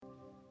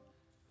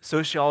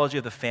Sociology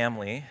of the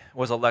Family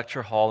was a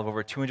lecture hall of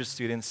over 200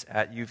 students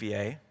at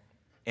UVA.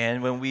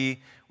 And when we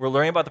were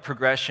learning about the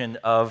progression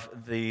of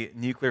the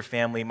nuclear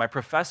family, my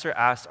professor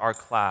asked our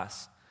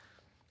class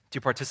to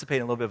participate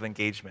in a little bit of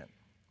engagement.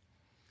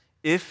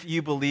 If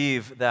you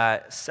believe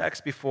that sex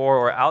before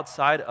or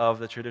outside of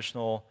the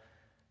traditional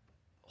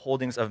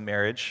holdings of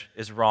marriage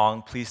is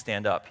wrong, please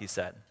stand up, he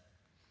said.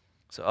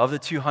 So of the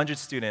 200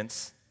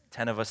 students,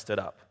 10 of us stood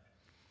up,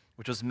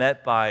 which was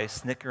met by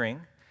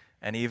snickering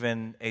and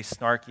even a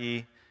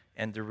snarky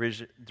and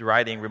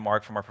deriding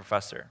remark from our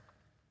professor.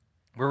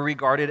 We're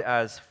regarded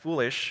as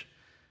foolish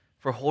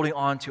for holding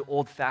on to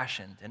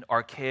old-fashioned and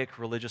archaic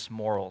religious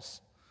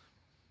morals.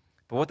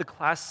 But what the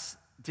class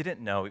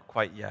didn't know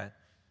quite yet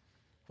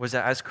was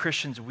that as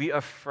Christians, we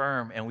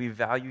affirm and we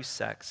value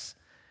sex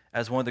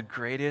as one of the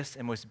greatest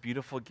and most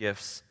beautiful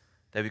gifts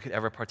that we could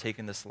ever partake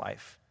in this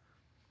life,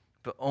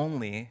 but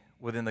only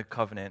within the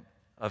covenant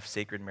of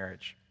sacred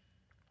marriage.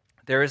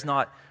 There is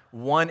not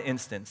one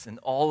instance in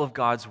all of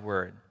God's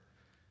word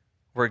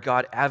where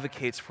God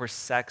advocates for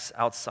sex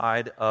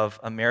outside of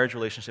a marriage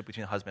relationship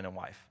between a husband and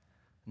wife.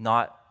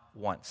 Not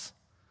once.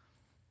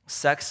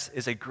 Sex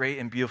is a great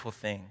and beautiful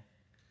thing,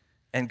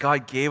 and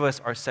God gave us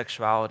our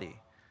sexuality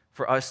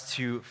for us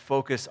to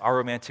focus our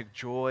romantic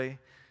joy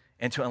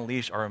and to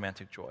unleash our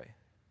romantic joy.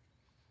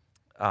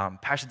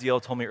 Pastor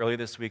DL told me earlier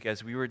this week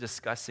as we were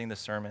discussing the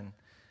sermon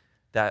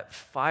that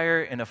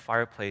fire in a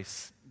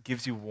fireplace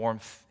gives you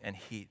warmth and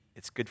heat.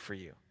 It's good for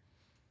you.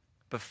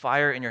 But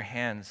fire in your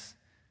hands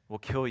will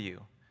kill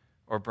you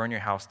or burn your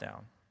house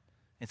down.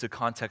 And so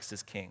context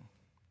is king.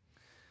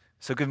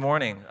 So good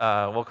morning.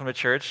 Welcome to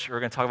church. We're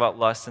going to talk about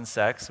lust and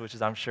sex, which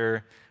is, I'm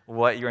sure,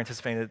 what you're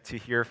anticipating to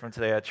hear from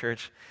today at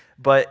church.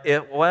 But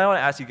what I want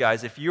to ask you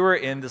guys, if you were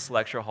in this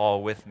lecture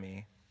hall with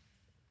me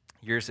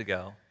years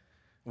ago,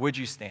 would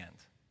you stand?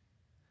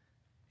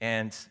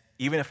 And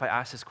even if I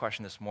asked this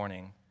question this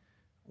morning,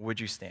 would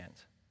you stand?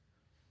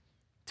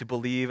 To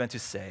believe and to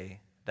say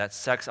that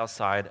sex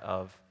outside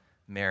of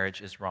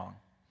marriage is wrong.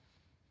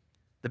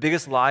 The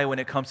biggest lie when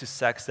it comes to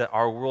sex that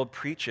our world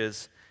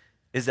preaches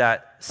is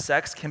that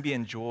sex can be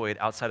enjoyed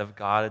outside of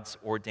God's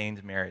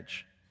ordained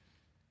marriage.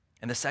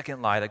 And the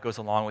second lie that goes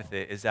along with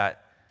it is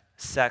that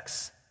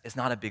sex is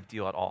not a big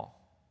deal at all.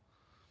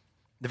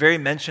 The very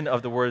mention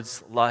of the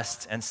words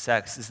lust and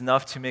sex is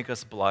enough to make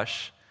us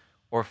blush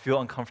or feel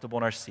uncomfortable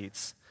in our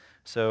seats.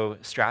 So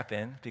strap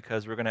in,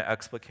 because we're going to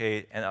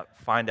explicate and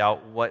find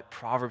out what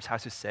Proverbs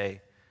has to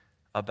say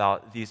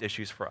about these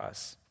issues for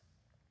us.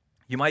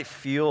 You might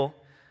feel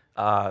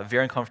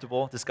very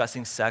uncomfortable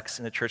discussing sex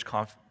in a church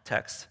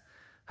context.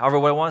 However,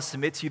 what I want to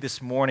submit to you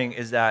this morning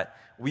is that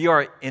we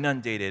are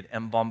inundated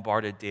and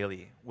bombarded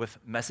daily with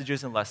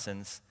messages and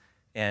lessons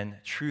and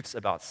truths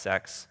about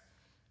sex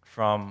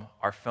from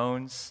our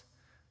phones,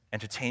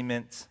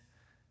 entertainment,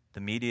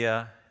 the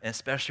media, and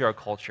especially our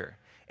culture.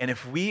 And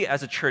if we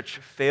as a church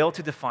fail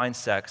to define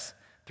sex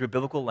through a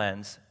biblical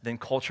lens, then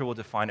culture will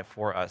define it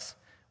for us,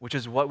 which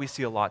is what we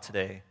see a lot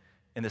today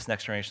in this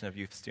next generation of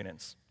youth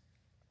students.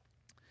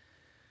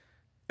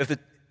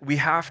 We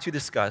have to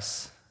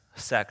discuss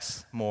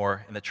sex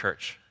more in the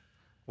church,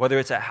 whether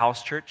it's at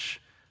house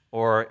church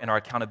or in our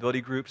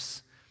accountability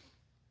groups,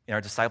 in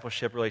our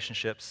discipleship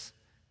relationships.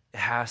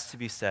 It has to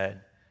be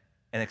said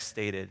and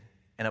stated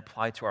and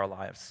applied to our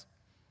lives.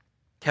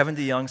 Kevin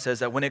DeYoung says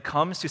that when it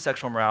comes to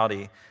sexual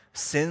morality,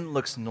 sin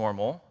looks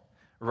normal,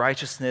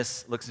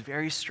 righteousness looks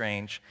very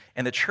strange,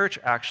 and the church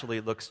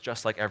actually looks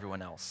just like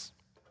everyone else.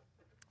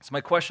 So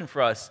my question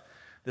for us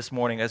this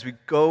morning, as we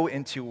go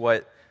into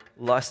what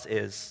lust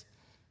is,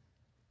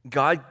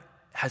 God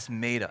has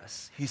made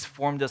us. He's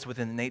formed us with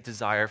an innate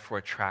desire for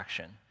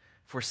attraction,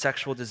 for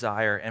sexual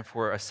desire, and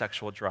for a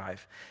sexual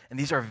drive. And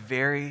these are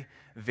very,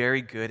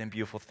 very good and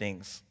beautiful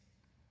things.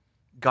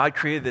 God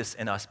created this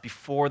in us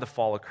before the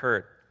fall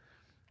occurred.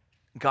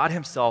 God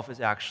himself is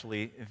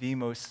actually the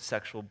most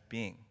sexual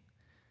being.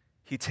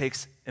 He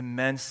takes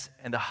immense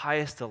and the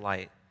highest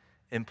delight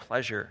in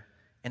pleasure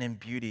and in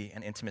beauty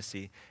and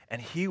intimacy.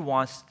 And he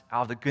wants,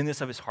 out of the goodness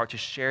of his heart, to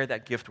share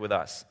that gift with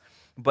us.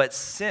 But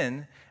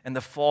sin and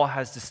the fall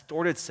has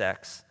distorted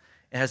sex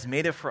and has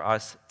made it for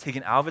us,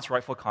 taken out of its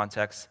rightful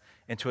context,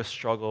 into a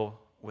struggle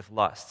with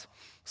lust.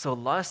 So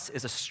lust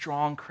is a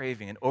strong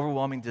craving, an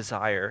overwhelming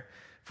desire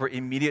for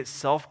immediate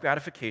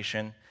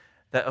self-gratification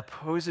that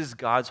opposes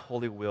God's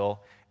holy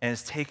will and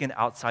is taken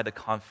outside the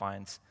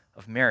confines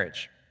of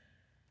marriage.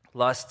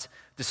 Lust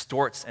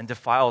distorts and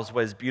defiles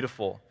what is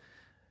beautiful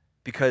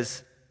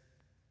because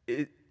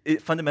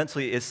it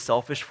fundamentally is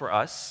selfish for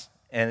us,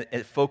 and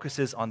it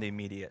focuses on the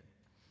immediate.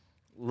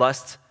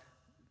 Lust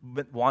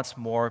wants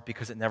more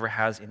because it never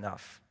has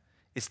enough.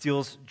 It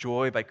steals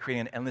joy by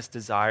creating an endless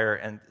desire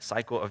and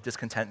cycle of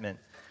discontentment,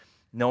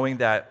 knowing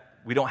that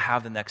we don't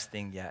have the next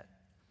thing yet.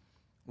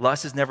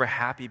 Lust is never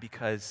happy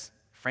because,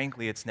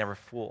 frankly, it's never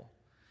full.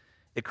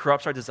 It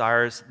corrupts our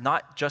desires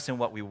not just in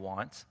what we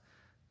want,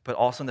 but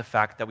also in the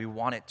fact that we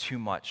want it too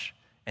much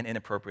and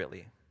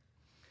inappropriately.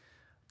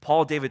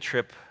 Paul David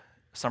Tripp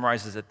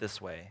summarizes it this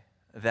way,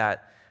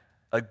 that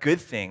a good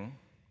thing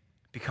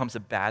becomes a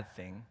bad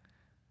thing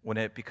when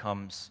it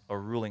becomes a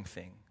ruling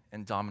thing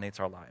and dominates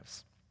our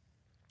lives.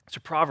 So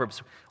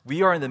Proverbs,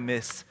 we are in the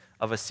midst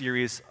of a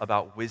series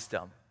about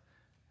wisdom,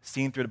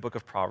 seen through the book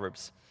of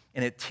Proverbs,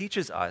 and it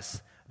teaches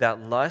us that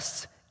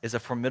lust is a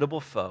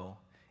formidable foe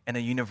and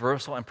a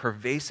universal and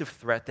pervasive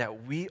threat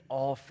that we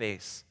all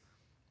face.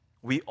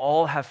 We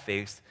all have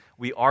faced,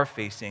 we are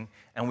facing,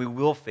 and we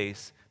will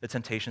face the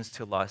temptations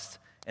to lust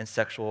and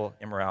sexual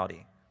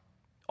immorality.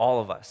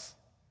 All of us,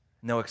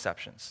 no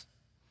exceptions.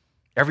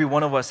 Every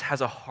one of us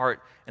has a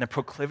heart and a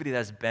proclivity that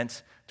is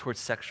bent towards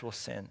sexual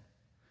sin.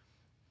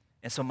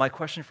 And so my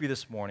question for you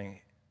this morning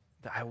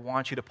that I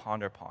want you to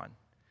ponder upon,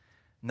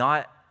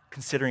 not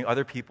considering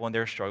other people and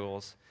their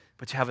struggles,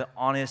 but to have an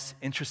honest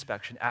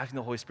introspection, asking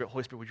the Holy Spirit,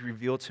 would you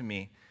reveal to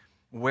me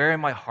where in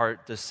my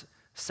heart does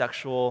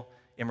sexual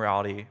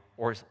immorality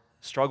or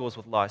struggles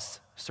with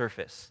lust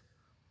surface?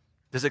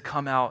 Does it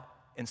come out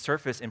and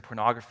surface in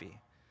pornography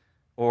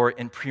or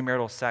in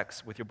premarital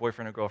sex with your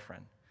boyfriend or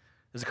girlfriend?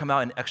 Does it come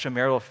out in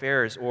extramarital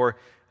affairs or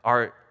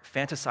are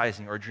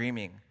fantasizing or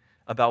dreaming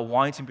about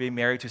wanting to be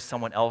married to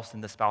someone else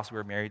than the spouse we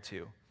were married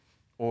to?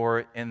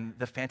 Or in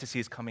the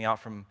fantasies coming out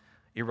from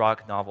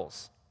erotic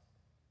novels?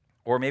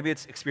 Or maybe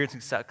it's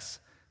experiencing sex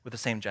with the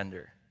same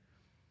gender.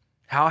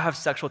 How have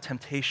sexual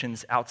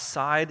temptations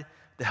outside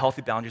the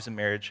healthy boundaries of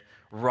marriage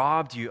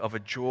robbed you of a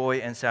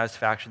joy and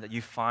satisfaction that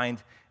you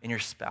find in your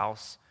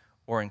spouse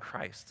or in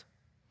Christ?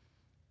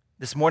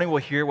 This morning we'll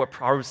hear what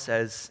Proverbs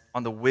says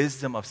on the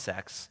wisdom of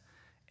sex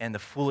and the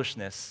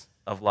foolishness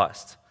of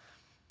lust.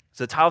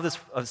 So the title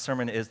of this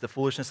sermon is The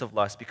Foolishness of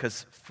Lust,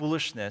 because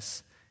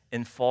foolishness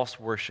in false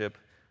worship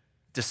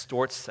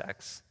distorts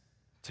sex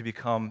to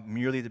become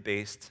merely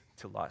debased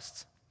to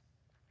lust.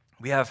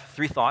 We have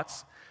three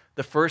thoughts.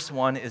 The first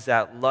one is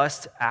that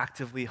lust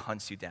actively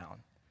hunts you down.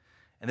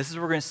 And this is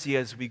what we're going to see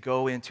as we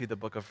go into the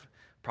book of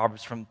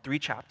Proverbs from 3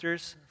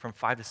 chapters, from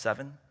 5 to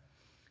 7.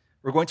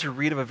 We're going to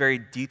read of a very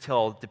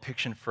detailed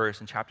depiction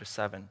first in chapter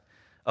 7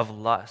 of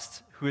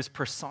lust, who is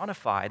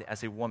personified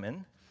as a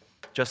woman,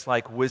 just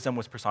like wisdom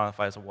was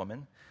personified as a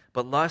woman.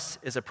 But lust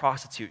is a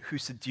prostitute who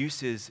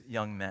seduces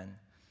young men.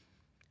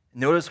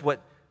 Notice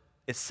what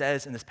it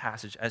says in this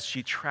passage as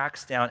she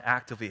tracks down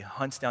actively,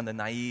 hunts down the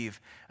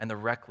naive and the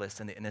reckless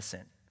and the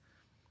innocent.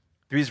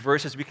 Through these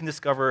verses, we can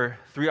discover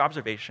 3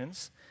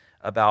 observations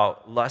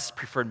about lust's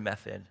preferred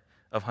method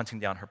of hunting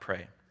down her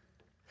prey.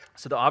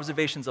 So the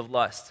observations of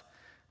lust,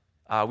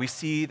 we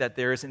see that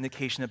there is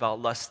indication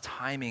about lust's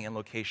timing and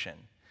location.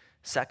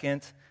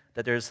 Second,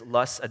 that there's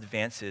lust's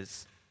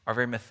advances are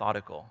very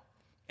methodical.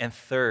 And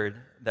third,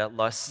 that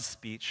lust's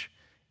speech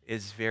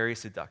is very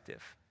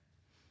seductive.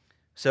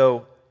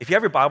 So if you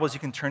have your Bibles, you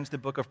can turn to the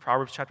book of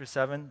Proverbs chapter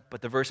 7, but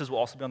the verses will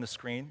also be on the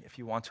screen if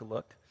you want to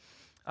look.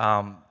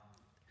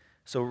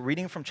 So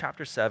reading from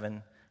chapter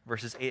 7,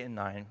 verses 8 and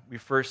 9, we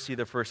first see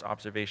the first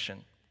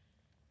observation.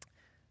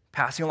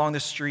 Passing along the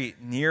street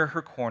near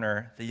her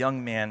corner, the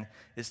young man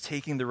is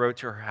taking the road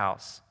to her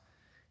house.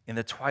 In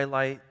the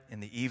twilight, in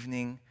the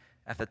evening,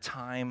 at the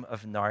time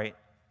of night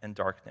and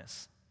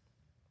darkness.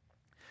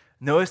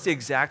 Notice the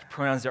exact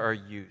pronouns that are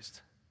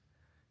used.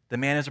 The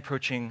man is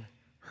approaching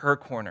her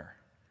corner,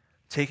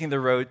 taking the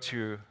road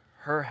to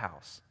her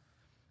house.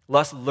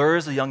 Lust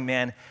lures a young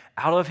man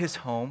out of his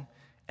home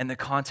and the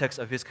context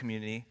of his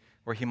community,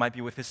 where he might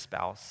be with his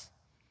spouse,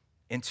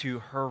 into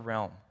her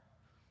realm.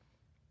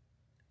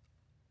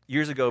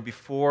 Years ago,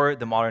 before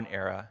the modern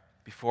era,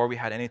 before we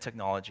had any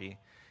technology,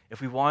 if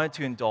we wanted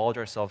to indulge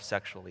ourselves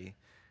sexually,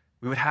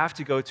 we would have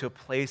to go to a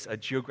place, a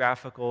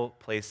geographical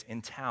place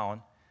in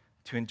town,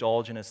 to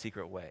indulge in a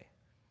secret way.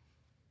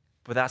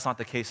 But that's not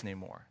the case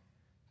anymore,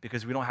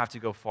 because we don't have to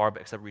go far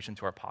except reach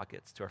into our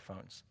pockets, to our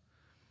phones.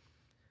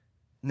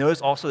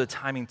 Notice also the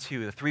timing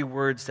too. The 3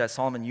 words that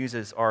Solomon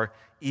uses are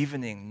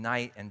evening,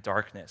 night, and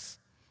darkness.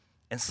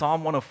 In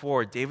Psalm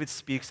 104, David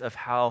speaks of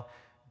how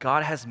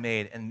God has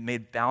made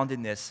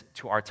boundedness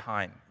to our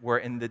time, where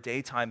in the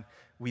daytime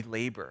we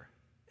labor,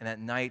 and at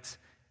night,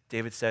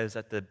 David says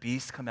that the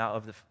beasts come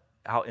out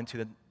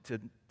into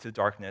the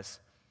darkness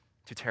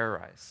to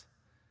terrorize.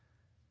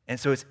 And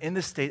so it's in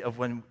the state of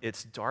when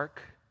it's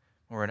dark,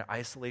 when we're in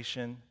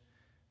isolation,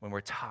 when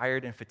we're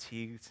tired and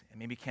fatigued, and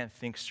maybe can't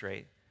think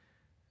straight,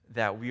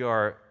 that we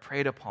are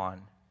preyed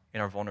upon in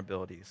our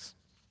vulnerabilities.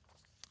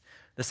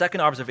 The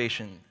second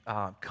observation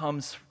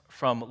comes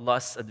from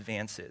lust's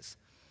advances.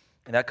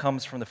 And that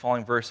comes from the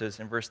following verses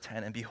in verse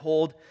 10. And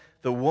behold,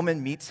 the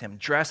woman meets him,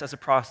 dressed as a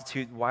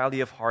prostitute,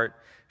 wily of heart.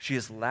 She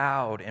is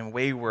loud and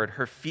wayward.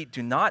 Her feet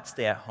do not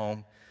stay at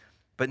home,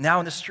 but now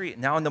in the street,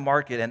 now in the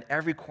market, and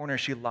every corner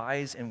she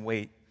lies in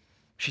wait.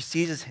 She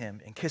seizes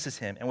him and kisses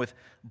him, and with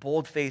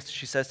bold face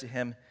she says to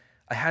him,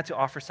 I had to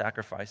offer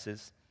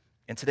sacrifices,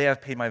 and today I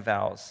have paid my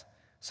vows.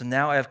 So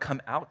now I have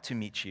come out to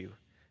meet you,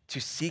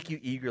 to seek you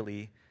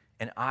eagerly,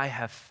 and I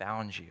have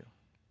found you.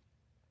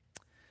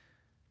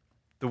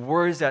 The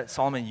words that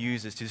Solomon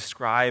uses to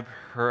describe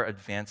her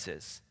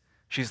advances,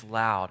 she's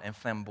loud and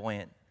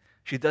flamboyant.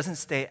 She doesn't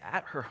stay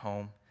at her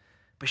home,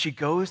 but she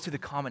goes to the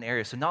common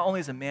area. So not only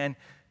is a man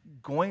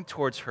going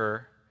towards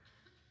her,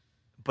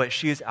 but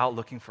she is out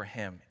looking for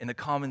him. In the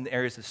common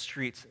areas of the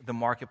streets, the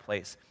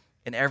marketplace,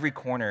 in every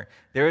corner,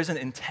 there is an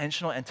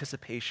intentional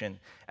anticipation,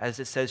 as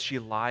it says she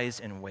lies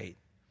in wait.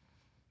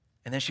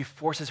 And then she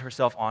forces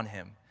herself on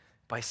him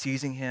by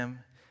seizing him,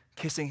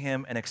 kissing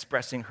him, and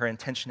expressing her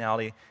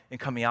intentionality in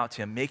coming out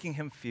to him, making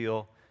him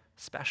feel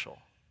special.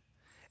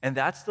 And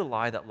that's the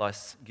lie that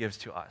lust gives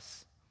to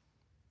us.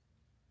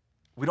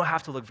 We don't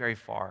have to look very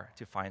far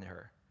to find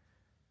her,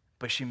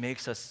 but she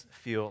makes us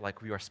feel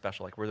like we are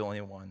special, like we're the only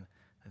one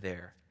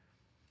there.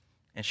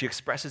 And she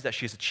expresses that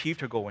she has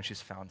achieved her goal when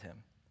she's found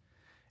him.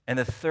 And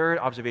the third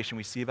observation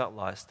we see about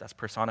lust, that's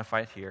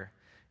personified here,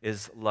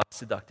 is lust's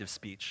seductive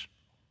speech.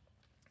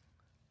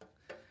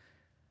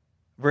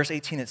 Verse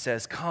 18, it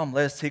says, "Come,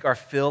 let us take our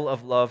fill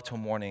of love till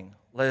morning.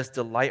 Let us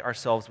delight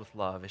ourselves with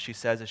love," as she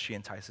says as she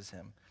entices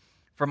him.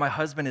 "For my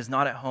husband is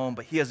not at home,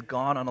 but he has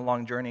gone on a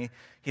long journey.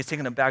 He has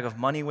taken a bag of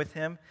money with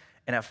him,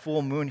 and at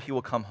full moon he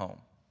will come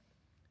home."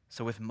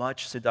 So with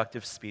much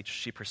seductive speech,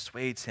 she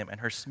persuades him,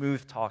 and her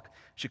smooth talk,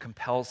 she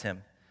compels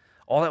him.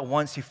 All at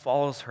once he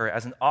follows her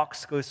as an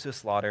ox goes to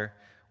slaughter,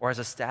 or as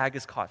a stag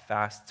is caught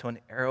fast, till an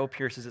arrow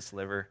pierces its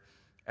liver,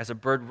 as a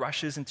bird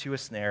rushes into a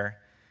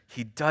snare.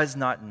 He does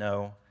not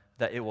know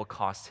that it will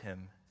cost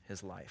him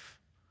his life.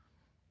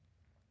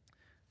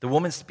 The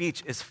woman's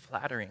speech is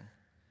flattering,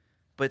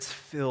 but it's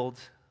filled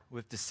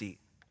with deceit.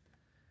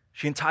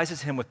 She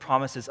entices him with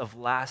promises of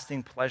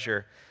lasting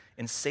pleasure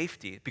and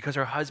safety because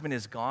her husband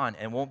is gone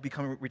and won't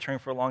return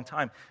for a long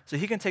time, so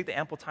he can take the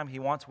ample time he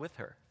wants with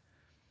her.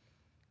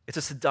 It's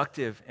a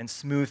seductive and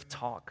smooth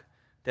talk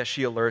that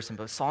she allures him,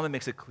 but Solomon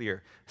makes it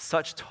clear,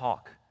 such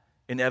talk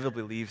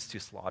inevitably leads to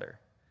slaughter,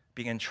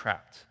 being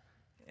entrapped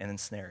and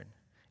ensnared.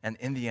 And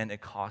in the end,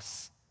 it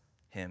costs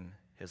him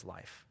his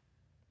life.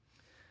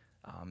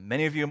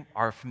 Many of you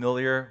are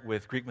familiar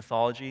with Greek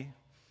mythology.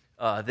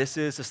 This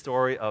is the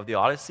story of the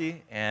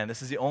Odyssey, and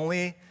this is the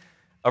only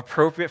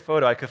appropriate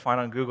photo I could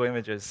find on Google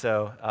Images.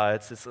 So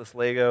it's this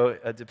Lego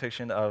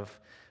depiction of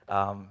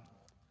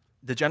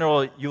the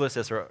general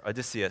Ulysses, or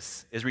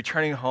Odysseus, is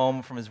returning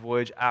home from his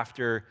voyage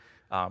after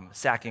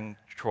sacking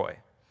Troy.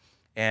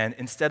 And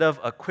instead of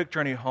a quick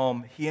journey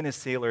home, he and his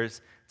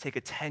sailors take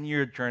a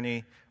 10-year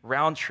journey,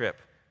 round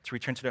trip, to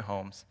return to their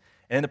homes.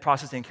 And in the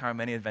process, they encounter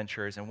many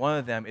adventures, and one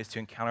of them is to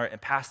encounter and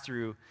pass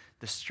through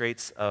the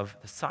straits of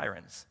the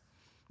Sirens.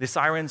 The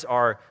Sirens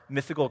are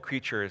mythical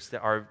creatures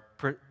that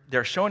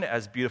they're shown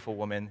as beautiful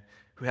women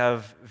who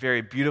have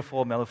very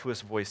beautiful,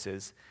 mellifluous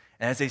voices.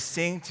 And as they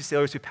sing to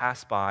sailors who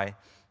pass by,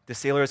 the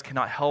sailors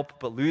cannot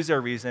help but lose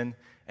their reason,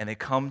 and they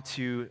come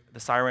to the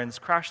Sirens,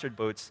 crash their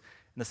boats,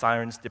 and the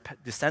Sirens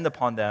descend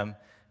upon them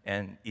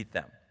and eat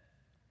them.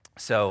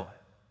 So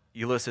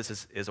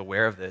Ulysses is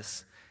aware of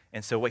this.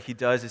 And so what he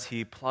does is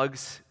he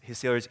plugs his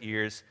sailors'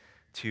 ears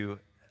to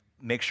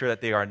make sure that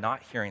they are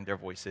not hearing their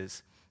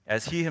voices,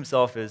 as he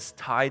himself is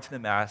tied to the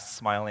mast,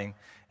 smiling,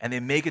 and they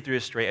make it through the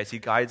strait as he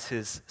guides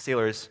his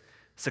sailors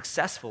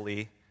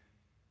successfully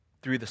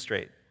through the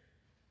strait.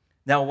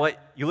 Now, what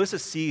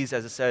Ulysses sees,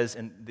 as it says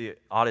in the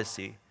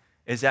Odyssey,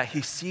 is that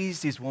he sees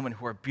these women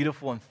who are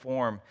beautiful in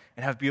form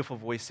and have beautiful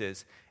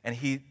voices, and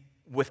he,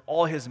 with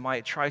all his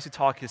might, tries to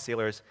talk his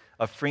sailors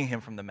of freeing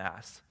him from the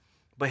mast.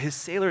 But his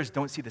sailors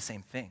don't see the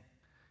same thing.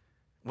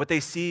 What they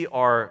see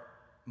are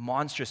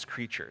monstrous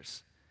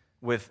creatures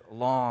with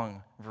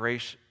long,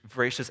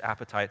 voracious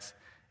appetites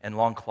and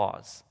long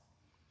claws.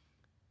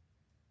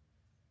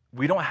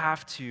 We don't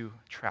have to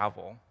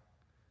travel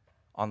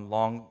on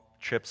long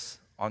trips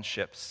on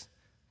ships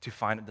to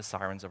find the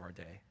sirens of our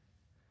day,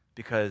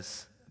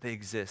 because they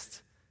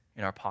exist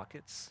in our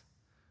pockets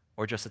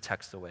or just a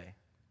text away.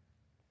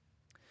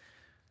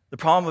 The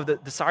problem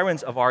of the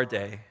sirens of our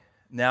day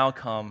now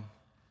come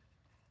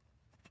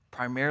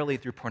primarily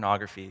through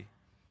pornography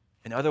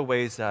and other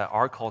ways that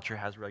our culture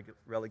has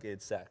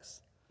relegated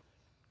sex.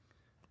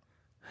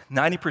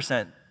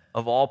 90%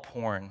 of all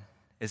porn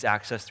is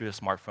accessed through the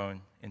smartphone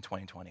in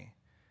 2020.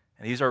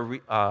 And these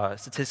are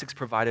statistics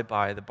provided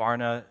by the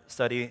Barna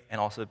study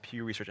and also the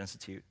Pew Research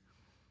Institute.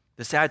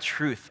 The sad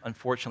truth,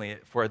 unfortunately,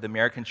 for the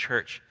American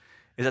church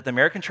is that the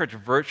American church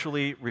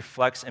virtually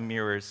reflects and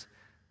mirrors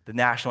the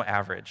national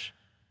average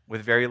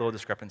with very low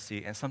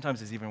discrepancy, and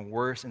sometimes is even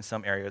worse in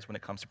some areas when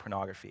it comes to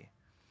pornography.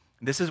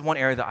 This is one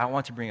area that I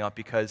want to bring up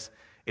because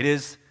it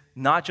is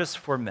not just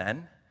for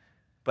men,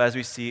 but as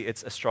we see,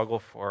 it's a struggle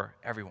for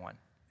everyone.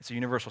 It's a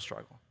universal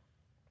struggle.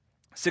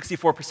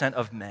 64%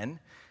 of men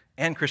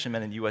and Christian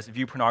men in the U.S.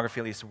 view pornography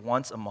at least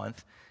once a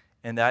month,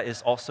 and that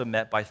is also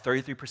met by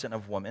 33%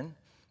 of women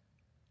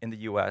in the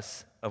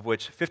U.S., of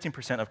which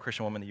 15% of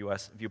Christian women in the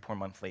U.S. view porn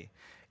monthly.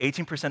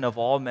 18% of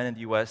all men in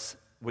the U.S.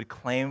 would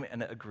claim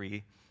and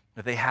agree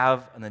that they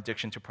have an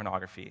addiction to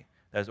pornography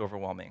that is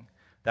overwhelming.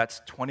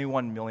 That's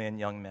 21 million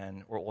young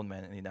men or old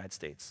men in the United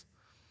States.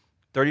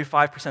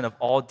 35% of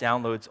all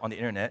downloads on the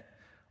internet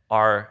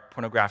are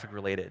pornographic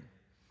related.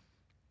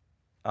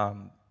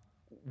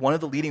 One of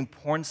the leading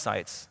porn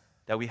sites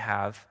that we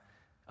have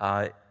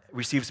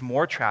receives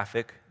more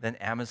traffic than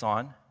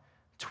Amazon,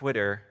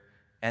 Twitter,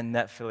 and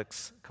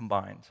Netflix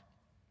combined.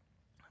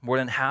 More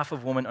than half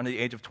of women under the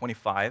age of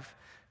 25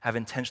 have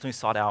intentionally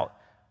sought out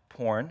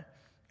porn,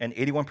 and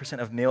 81%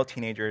 of male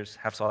teenagers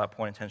have sought out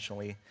porn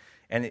intentionally.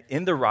 And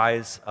in the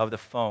rise of the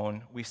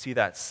phone, we see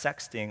that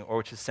sexting, or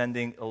which is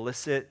sending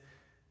illicit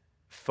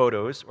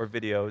photos or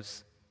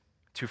videos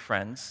to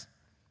friends,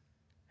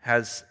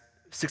 has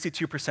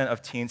 62%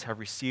 of teens have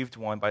received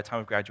one by the time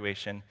of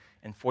graduation,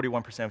 and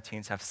 41% of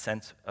teens have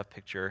sent a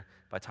picture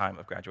by time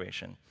of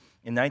graduation.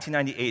 In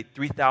 1998,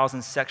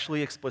 3,000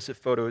 sexually explicit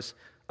photos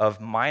of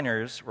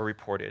minors were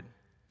reported.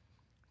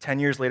 10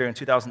 years later, in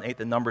 2008,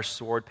 the number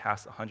soared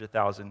past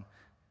 100,000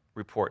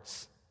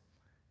 reports.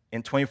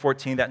 In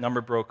 2014, that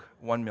number broke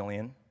 1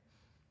 million,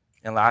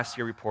 and last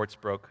year, reports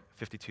broke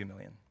 52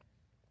 million.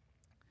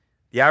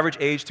 The average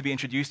age to be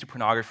introduced to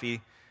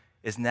pornography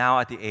is now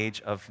at the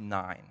age of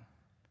 9.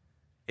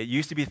 It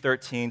used to be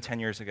 13 10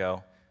 years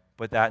ago,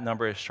 but that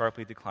number is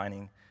sharply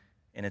declining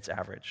in its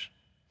average.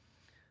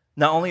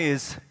 Not only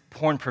is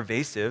porn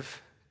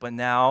pervasive, but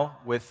now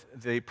with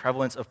the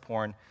prevalence of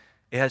porn,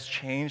 it has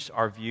changed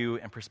our view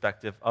and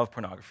perspective of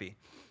pornography.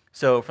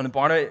 So from the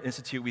Barna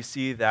Institute, we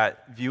see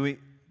that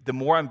the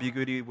more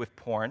ambiguity with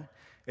porn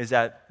is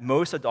that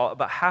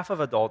about half of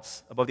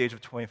adults above the age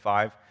of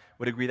 25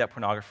 would agree that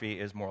pornography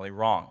is morally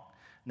wrong.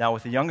 Now,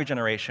 with the younger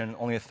generation,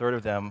 only a third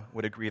of them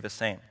would agree the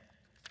same.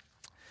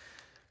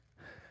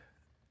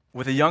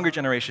 With the younger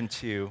generation,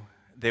 too,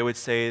 they would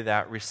say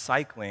that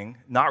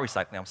not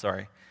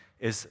recycling,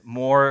 is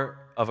more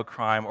of a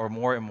crime or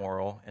more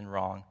immoral and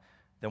wrong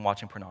than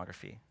watching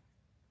pornography.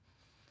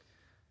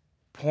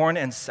 Porn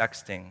and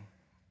sexting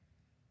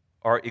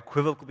are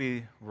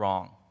equivocally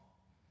wrong.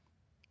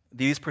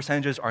 These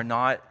percentages are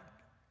not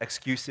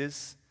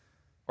excuses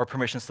or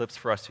permission slips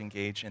for us to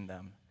engage in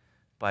them,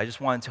 but I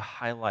just wanted to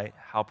highlight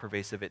how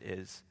pervasive it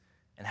is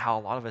and how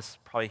a lot of us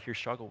probably here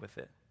struggle with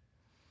it.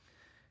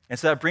 And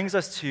so that brings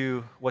us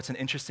to what's an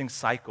interesting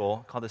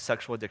cycle called the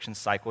sexual addiction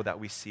cycle that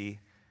we see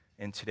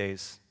in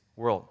today's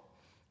world.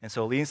 And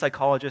so a leading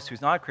psychologist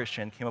who's not a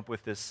Christian came up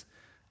with this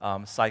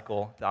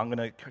cycle that I'm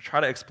going to try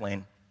to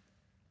explain.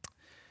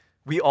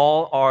 We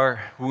all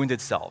are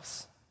wounded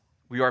selves.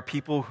 We are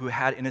people who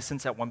had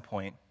innocence at one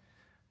point,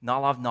 not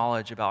a lot of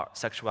knowledge about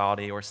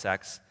sexuality or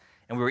sex,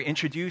 and we were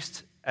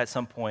introduced at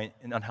some point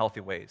in unhealthy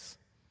ways.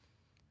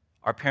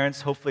 Our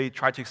parents hopefully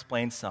tried to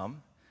explain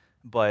some,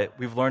 but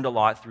we've learned a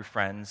lot through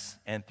friends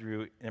and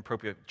through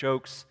inappropriate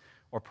jokes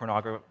or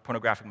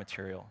pornographic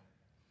material.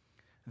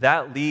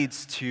 That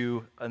leads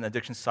to an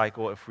addiction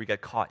cycle if we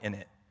get caught in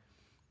it.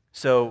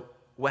 So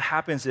what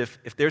happens if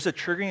there's a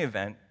triggering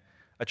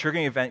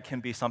event can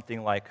be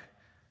something like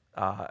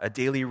a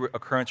daily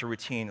occurrence or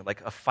routine,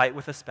 like a fight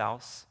with a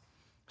spouse,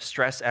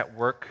 stress at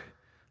work,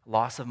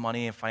 loss of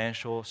money and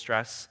financial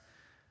stress.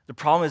 The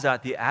problem is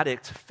that the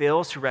addict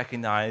fails to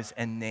recognize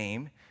and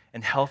name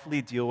and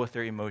healthily deal with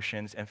their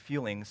emotions and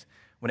feelings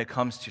when it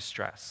comes to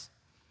stress.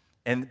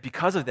 And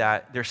because of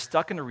that, they're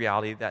stuck in a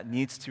reality that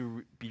needs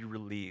to be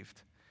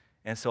relieved.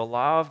 And so a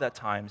lot of that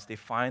times, they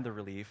find the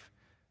relief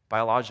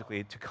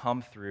biologically to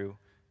come through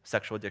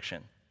sexual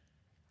addiction.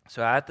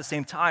 So at the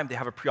same time, they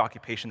have a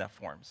preoccupation that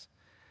forms.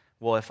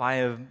 Well, if I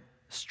am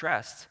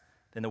stressed,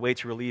 then the way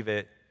to relieve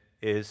it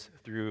is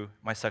through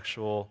my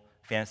sexual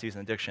fantasies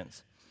and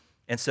addictions.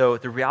 And so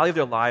the reality of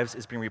their lives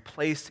is being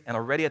replaced, and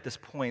already at this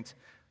point,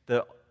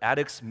 the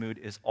addict's mood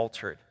is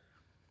altered.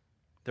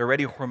 There are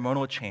already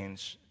hormonal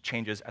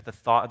changes at the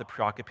thought of the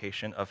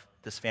preoccupation of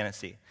this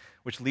fantasy,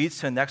 which leads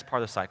to the next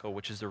part of the cycle,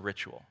 which is the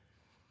ritual.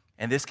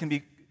 And this can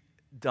be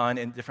done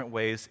in different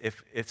ways.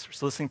 If it's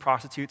soliciting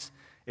prostitutes,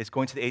 it's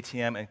going to the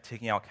ATM and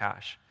taking out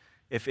cash.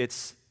 If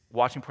it's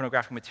watching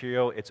pornographic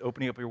material, it's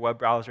opening up your web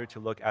browser to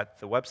look at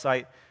the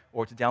website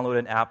or to download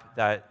an app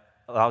that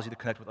allows you to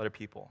connect with other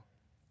people.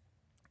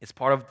 It's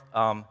part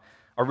of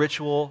a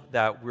ritual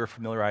that we're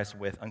familiarized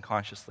with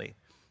unconsciously,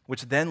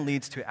 which then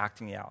leads to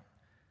acting out,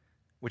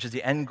 which is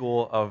the end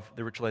goal of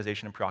the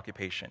ritualization and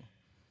preoccupation.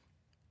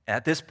 And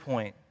at this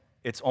point,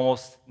 it's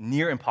almost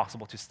near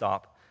impossible to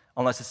stop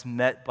unless it's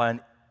met by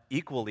an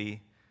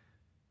equally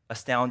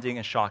astounding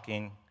and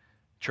shocking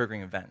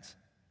triggering event.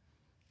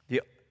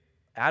 The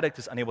addict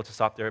is unable to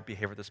stop their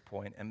behavior at this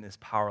point and is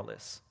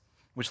powerless,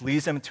 which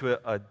leads them to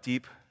a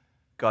deep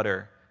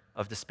gutter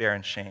of despair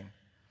and shame,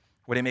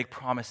 where they make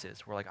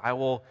promises, where like, I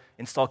will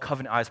install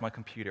Covenant Eyes on my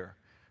computer,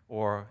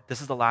 or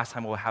this is the last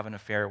time I will have an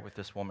affair with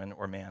this woman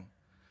or man.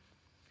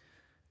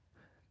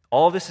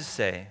 All of this to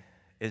say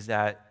is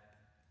that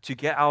to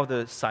get out of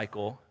the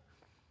cycle,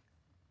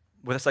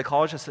 what a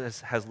psychologist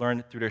has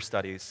learned through their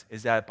studies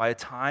is that by the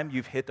time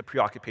you've hit the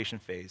preoccupation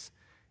phase,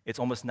 it's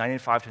almost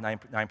 95 to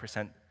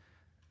 99%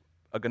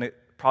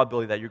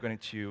 probability that you're going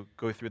to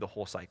go through the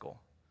whole cycle.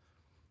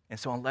 And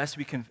so unless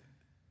we can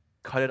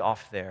cut it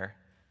off there,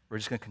 we're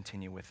just going to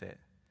continue with it.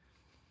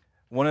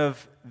 One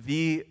of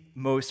the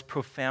most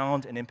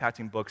profound and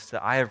impacting books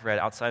that I have read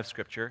outside of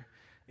Scripture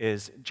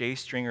is Jay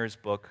Stringer's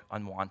book,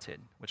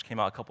 Unwanted, which came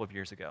out a couple of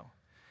years ago.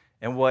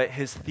 And what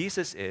his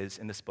thesis is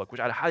in this book,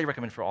 which I'd highly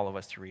recommend for all of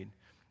us to read,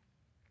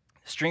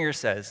 Stringer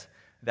says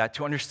that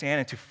to understand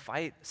and to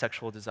fight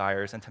sexual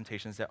desires and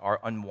temptations that are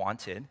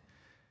unwanted,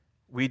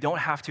 we don't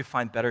have to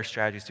find better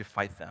strategies to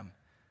fight them.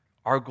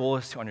 Our goal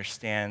is to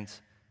understand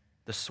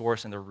the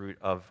source and the root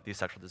of these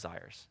sexual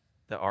desires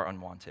that are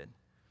unwanted.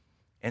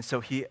 And so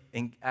he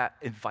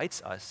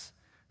invites us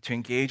to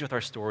engage with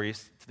our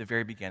stories to the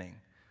very beginning.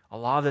 A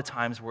lot of the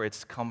times where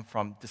it's come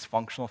from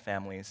dysfunctional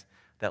families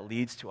that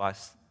leads to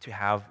us to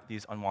have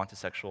these unwanted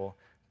sexual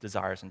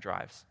desires and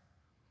drives.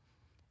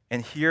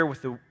 And here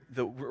with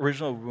the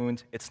original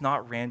wound, it's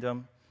not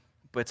random,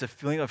 but it's a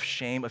feeling of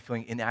shame, a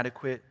feeling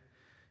inadequate.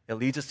 It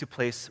leads us to a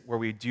place where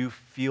we do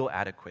feel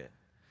adequate.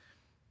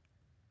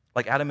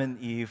 Like Adam and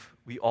Eve,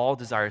 we all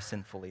desire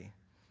sinfully.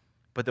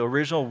 But the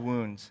original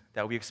wound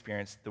that we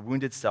experienced, the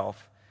wounded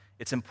self,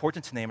 it's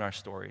important to name in our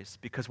stories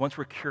because once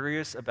we're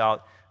curious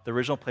about the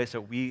original place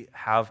that we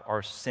have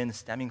our sin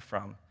stemming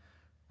from,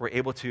 we're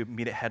able to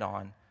meet it head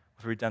on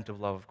with the redemptive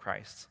love of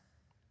Christ.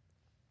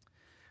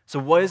 So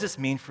what does this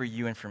mean for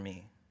you and for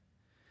me?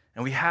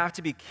 And we have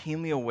to be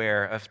keenly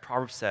aware, as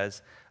Proverbs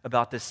says,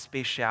 about the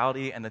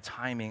spatiality and the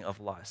timing of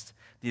lust,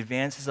 the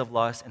advances of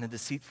lust and the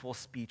deceitful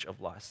speech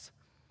of lust.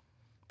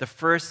 The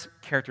first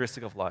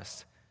characteristic of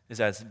lust is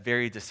that it's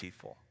very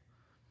deceitful.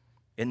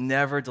 It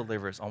never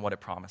delivers on what it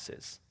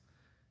promises.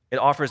 It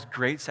offers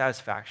great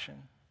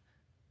satisfaction,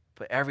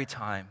 but every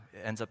time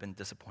it ends up in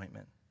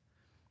disappointment.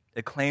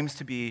 It claims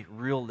to be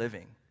real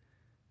living,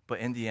 but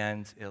in the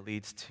end, it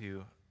leads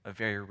to a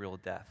very real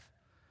death.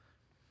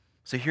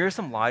 So here are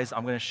some lies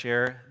I'm going to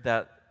share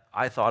that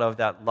I thought of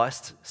that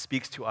lust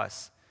speaks to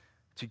us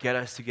to get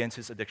into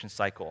this addiction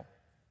cycle.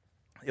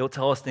 It'll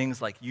tell us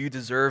things like, you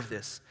deserve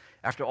this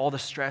after all the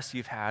stress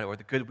you've had or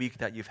the good week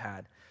that you've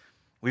had.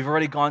 We've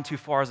already gone too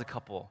far as a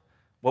couple.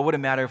 What would it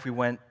matter if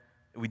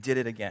we did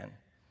it again?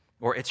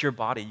 Or it's your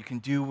body. You can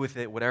do with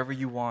it whatever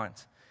you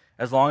want.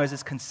 As long as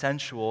it's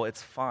consensual,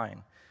 it's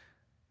fine.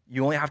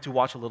 You only have to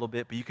watch a little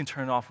bit, but you can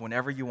turn it off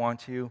whenever you want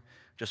to.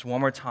 Just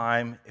one more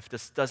time. If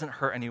this doesn't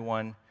hurt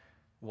anyone,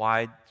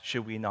 why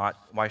should we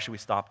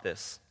stop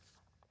this?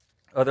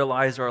 Other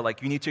lies are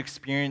like, you need to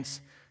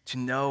experience to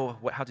know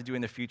how to do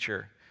in the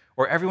future.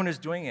 Or everyone is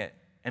doing it,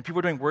 and people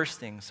are doing worse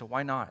things, so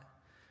why not?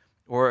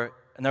 Or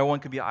another one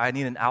could be, I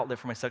need an outlet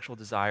for my sexual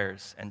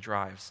desires and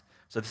drives,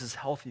 so this is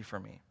healthy for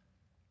me.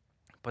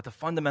 But the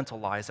fundamental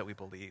lies that we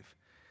believe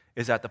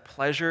is that the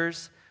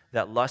pleasures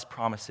that lust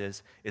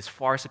promises is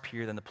far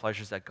superior than the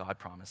pleasures that God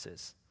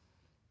promises.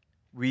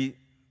 We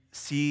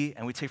see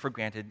and we take for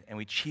granted and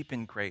we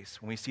cheapen grace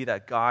when we see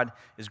that God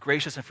is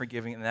gracious and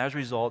forgiving, and as a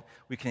result,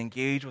 we can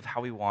engage with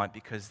how we want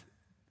because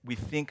we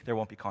think there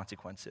won't be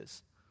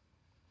consequences.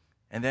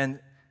 And then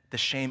the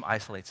shame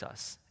isolates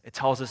us. It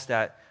tells us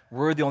that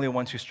we're the only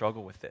ones who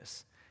struggle with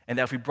this, and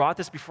that if we brought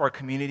this before our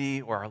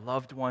community or our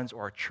loved ones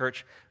or our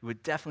church, we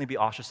would definitely be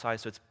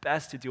ostracized, so it's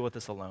best to deal with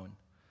this alone.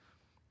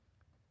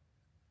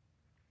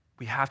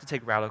 We have to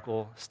take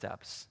radical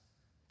steps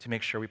to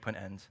make sure we put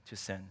an end to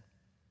sin.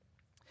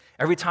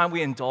 Every time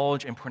we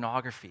indulge in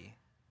pornography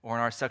or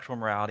in our sexual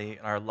immorality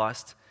and our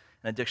lust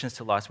and addictions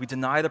to lust, we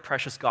deny the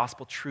precious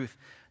gospel truth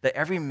that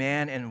every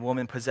man and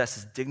woman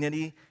possesses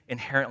dignity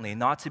inherently,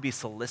 not to be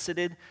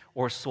solicited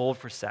or sold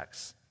for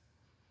sex.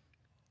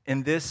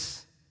 In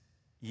this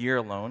year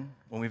alone,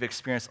 when we've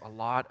experienced a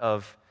lot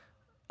of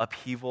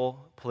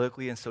upheaval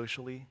politically and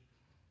socially,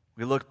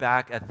 we look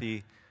back at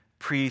the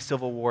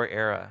pre-Civil War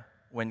era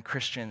when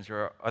Christians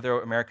or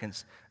other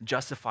Americans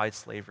justified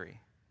slavery.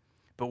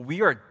 But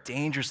we are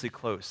dangerously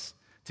close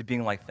to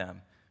being like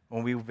them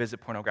when we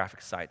visit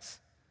pornographic sites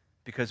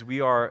because we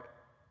are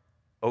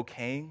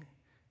okaying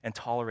and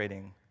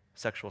tolerating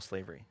sexual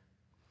slavery.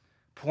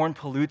 Porn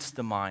pollutes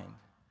the mind.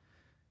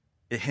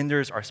 It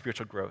hinders our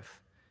spiritual growth.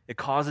 It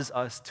causes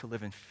us to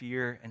live in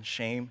fear and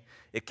shame.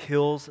 It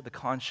kills the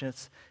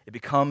conscience. It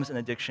becomes an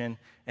addiction,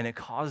 and it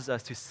causes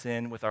us to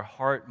sin with our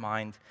heart,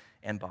 mind,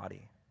 and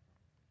body.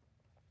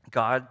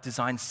 God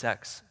designed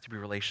sex to be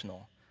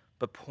relational,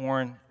 but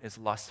porn is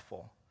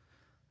lustful.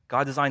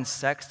 God designed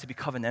sex to be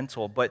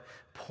covenantal, but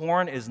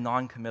porn is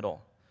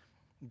non-committal.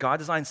 God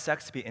designed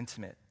sex to be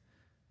intimate,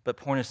 but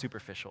porn is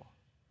superficial.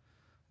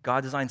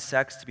 God designed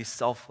sex to be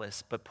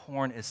selfless, but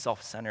porn is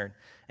self-centered.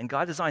 And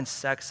God designed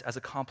sex as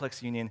a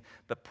complex union,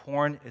 but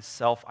porn is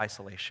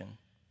self-isolation.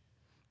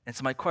 And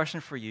so my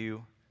question for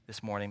you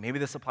this morning, maybe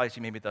this applies to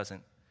you, maybe it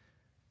doesn't,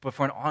 but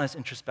for an honest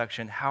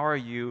introspection, how are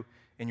you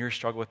in your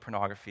struggle with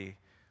pornography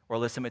or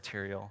illicit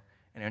material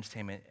and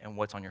entertainment and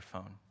what's on your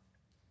phone?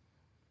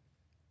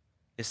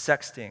 Is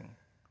sexting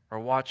or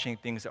watching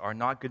things that are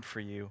not good for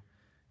you,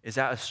 is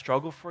that a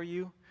struggle for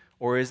you,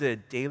 or is it a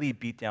daily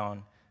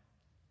beatdown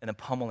and a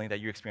pummeling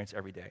that you experience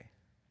every day?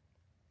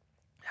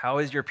 How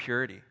is your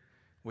purity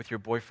with your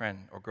boyfriend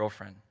or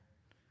girlfriend?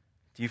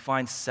 Do you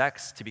find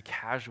sex to be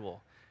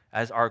casual,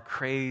 as our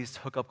crazed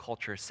hookup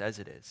culture says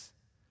it is?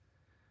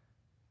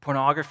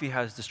 Pornography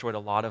has destroyed a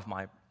lot of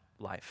my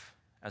life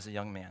as a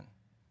young man,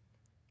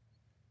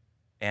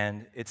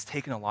 and it's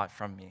taken a lot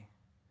from me.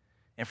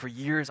 And for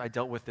years, I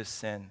dealt with this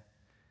sin.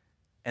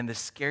 And the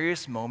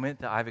scariest moment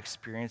that I've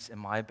experienced in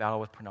my battle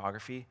with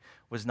pornography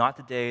was not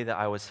the day that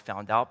I was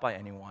found out by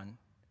anyone,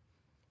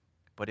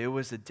 but it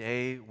was the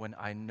day when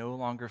I no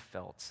longer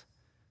felt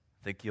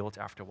the guilt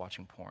after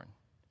watching porn,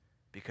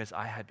 because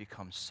I had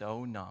become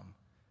so numb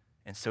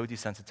and so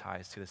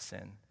desensitized to the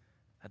sin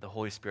that the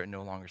Holy Spirit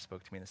no longer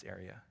spoke to me in this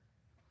area.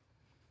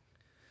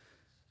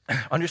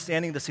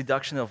 Understanding the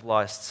seduction of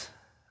lust,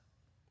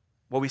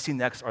 what we see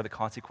next are the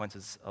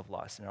consequences of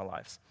lust in our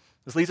lives.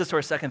 This leads us to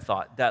our second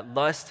thought, that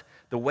lust,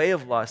 the way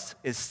of lust,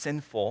 is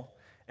sinful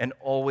and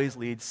always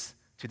leads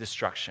to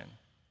destruction.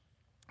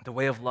 The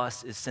way of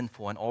lust is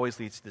sinful and always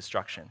leads to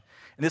destruction.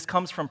 And this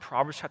comes from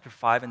Proverbs chapter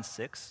 5 and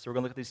 6. So we're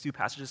going to look at these two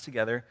passages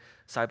together,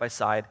 side by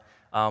side,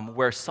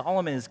 where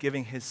Solomon is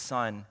giving his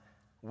son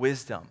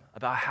wisdom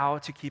about how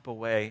to keep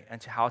away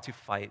and to how to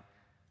fight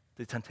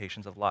the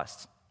temptations of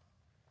lust.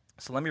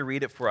 So let me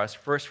read it for us.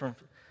 First from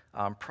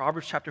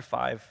Proverbs chapter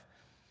 5.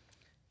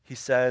 He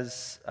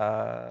says,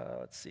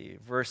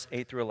 verse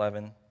 8 through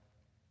 11.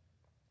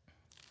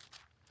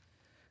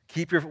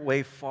 Keep your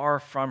way far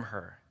from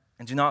her,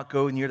 and do not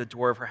go near the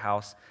door of her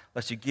house,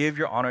 lest you give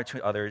your honor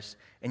to others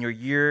and your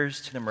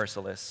years to the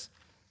merciless,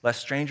 lest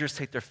strangers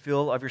take their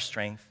fill of your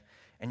strength,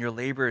 and your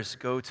labors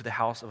go to the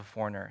house of a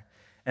foreigner.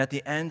 And at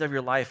the end of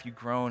your life you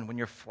groan when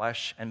your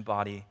flesh and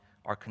body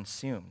are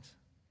consumed.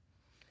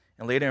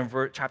 And later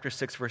in chapter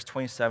 6, verse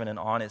 27 and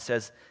on, it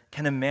says,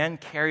 can a man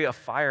carry a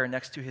fire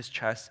next to his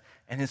chest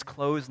and his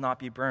clothes not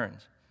be burned?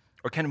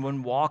 Or can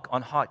one walk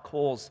on hot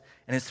coals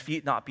and his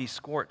feet not be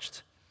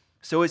scorched?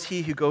 So is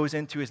he who goes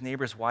into his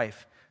neighbor's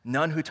wife.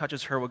 None who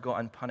touches her will go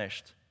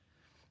unpunished.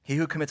 He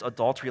who commits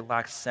adultery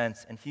lacks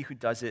sense, and he who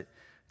does it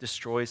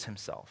destroys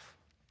himself.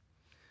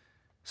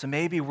 So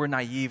maybe we're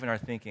naive in our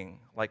thinking,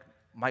 like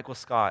Michael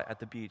Scott at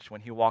the beach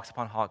when he walks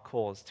upon hot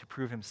coals to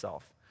prove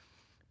himself.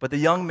 But the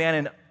young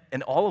man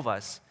in all of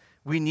us,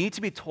 we need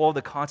to be told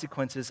the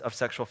consequences of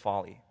sexual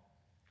folly.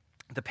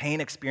 The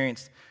pain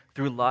experienced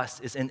through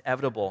lust is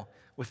inevitable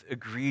with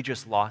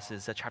egregious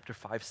losses that chapter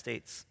 5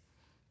 states.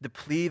 The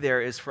plea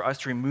there is for us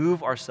to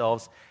remove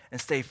ourselves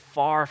and stay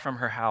far from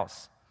her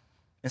house.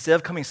 Instead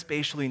of coming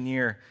spatially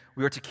near,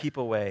 we are to keep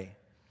away.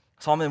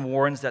 Solomon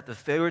warns that the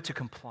failure to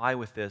comply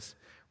with this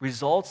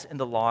results in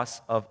the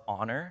loss of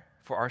honor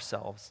for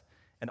ourselves,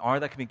 and honor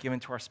that can be given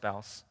to our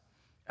spouse,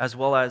 as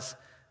well as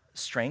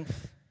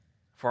strength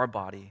for our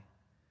body,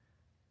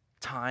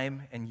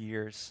 time and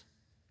years,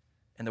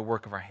 and the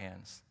work of our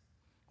hands.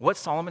 What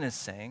Solomon is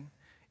saying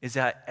is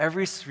that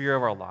every sphere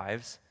of our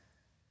lives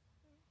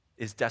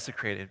is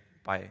desecrated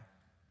by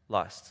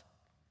lust.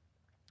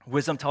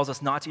 Wisdom tells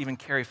us not to even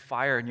carry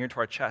fire near to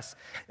our chest.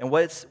 And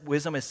what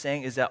wisdom is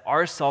saying is that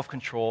our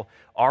self-control,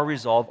 our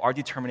resolve, our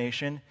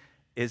determination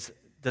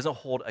doesn't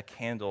hold a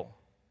candle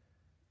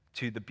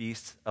to the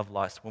beast of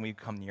lust when we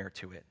come near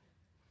to it.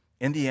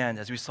 In the end,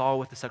 as we saw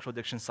with the sexual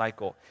addiction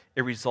cycle,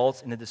 it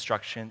results in the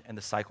destruction and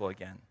the cycle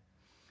again.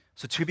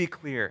 So to be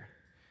clear,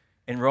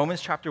 in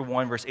Romans chapter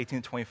 1, verse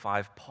 18 to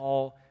 25,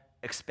 Paul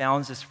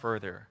expounds this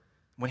further.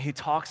 When he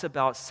talks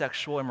about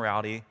sexual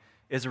immorality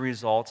is a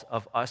result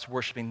of us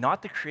worshiping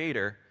not the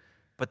Creator,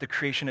 but the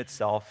creation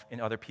itself in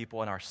other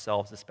people and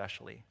ourselves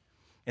especially.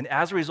 And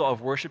as a result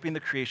of worshiping the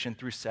creation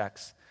through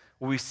sex,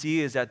 what we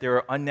see is that there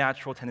are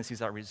unnatural tendencies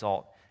that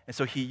result. And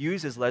so he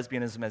uses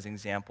lesbianism as an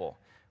example.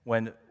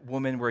 When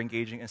women were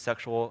engaging in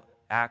sexual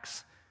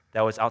acts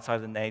that was outside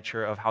of the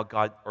nature of how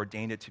God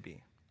ordained it to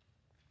be.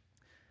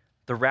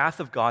 The wrath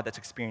of God that's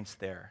experienced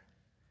there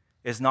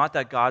is not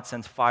that God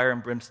sends fire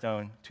and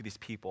brimstone to these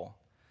people,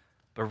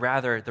 but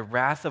rather the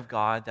wrath of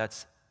God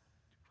that's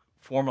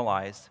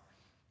formalized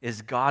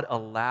is God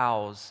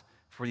allows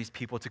for these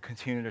people to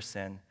continue their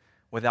sin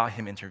without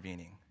him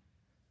intervening.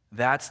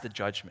 That's the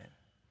judgment.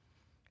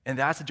 And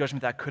that's the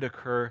judgment that could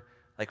occur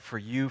like for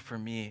you, for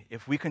me,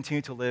 if we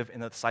continue to live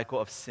in the cycle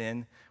of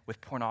sin with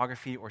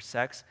pornography or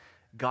sex.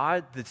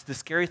 The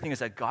scary thing is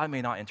that God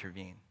may not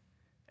intervene,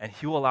 and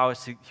he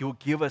will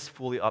give us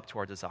fully up to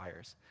our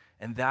desires.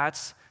 And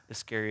that's the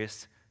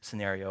scariest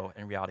scenario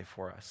in reality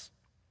for us.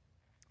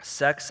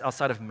 Sex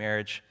outside of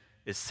marriage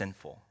is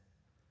sinful.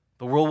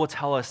 The world will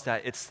tell us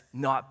that it's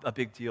not a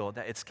big deal,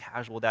 that it's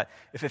casual, that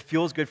if it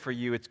feels good for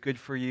you, it's good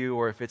for you,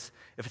 or if it's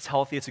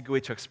healthy, it's a good way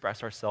to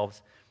express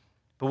ourselves.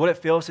 But what it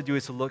fails to do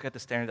is to look at the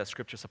standard that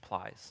Scripture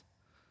supplies.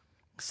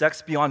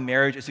 Sex beyond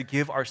marriage is to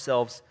give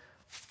ourselves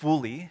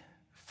fully,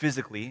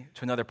 physically,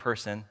 to another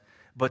person,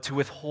 but to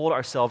withhold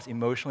ourselves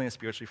emotionally and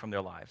spiritually from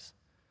their lives.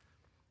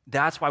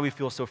 That's why we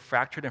feel so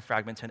fractured and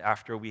fragmented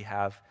after we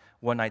have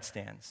one-night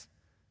stands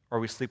or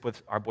we sleep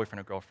with our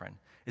boyfriend or girlfriend.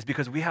 It's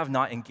because we have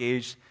not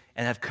engaged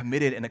and have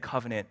committed in a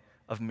covenant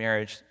of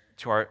marriage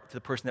to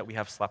the person that we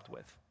have slept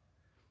with.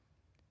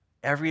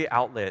 Every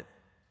outlet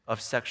of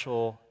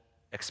sexual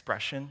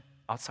expression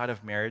outside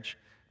of marriage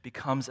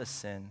becomes a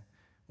sin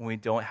when we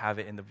don't have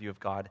it in the view of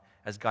God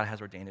as God has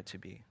ordained it to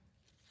be.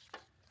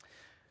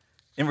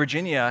 In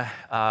Virginia,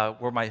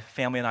 where my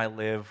family and I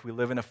live, we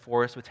live in a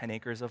forest with 10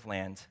 acres of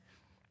land,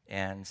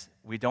 and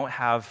we don't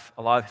have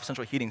a lot of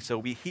central heating, so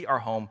we heat our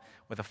home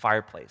with a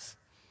fireplace.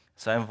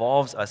 So it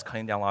involves us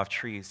cutting down a lot of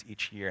trees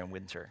each year in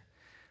winter.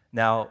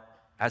 Now,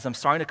 as I'm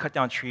starting to cut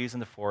down trees in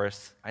the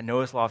forest, I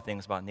notice a lot of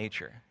things about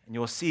nature. And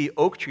you'll see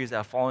oak trees that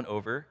have fallen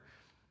over,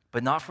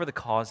 but not for the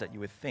cause that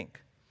you would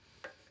think.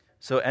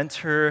 So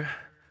enter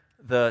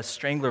the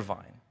strangler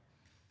vine.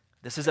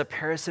 This is a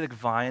parasitic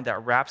vine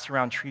that wraps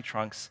around tree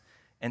trunks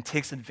and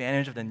takes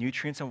advantage of the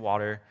nutrients and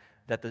water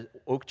that the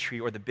oak tree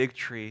or the big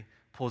tree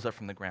pulls up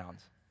from the ground.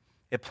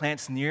 It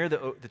plants near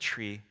the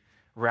tree,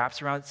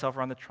 wraps around itself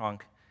around the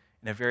trunk,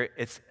 and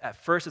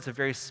at first it's a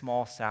very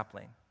small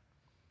sapling.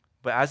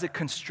 But as it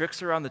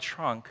constricts around the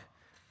trunk,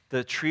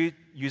 the tree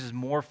uses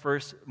more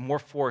force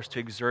to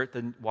exert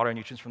the water and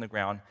nutrients from the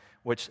ground,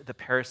 which the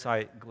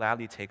parasite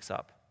gladly takes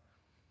up.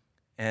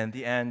 And in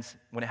the end,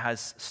 when it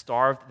has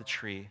starved the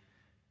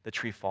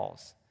tree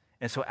falls.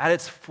 And so at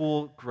its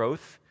full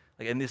growth,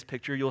 like in this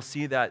picture, you'll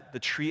see that the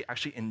tree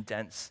actually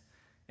indents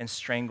and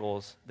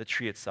strangles the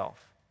tree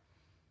itself.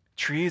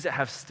 Trees that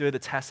have stood the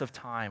test of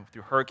time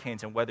through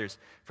hurricanes and weathers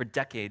for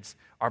decades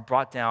are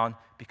brought down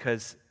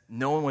because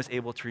no one was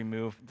able to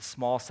remove the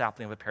small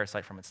sapling of a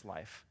parasite from its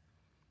life.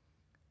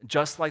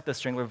 Just like the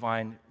strangler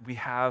vine, we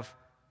have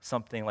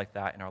something like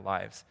that in our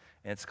lives,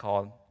 and it's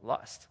called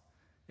lust.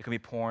 It can be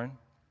porn,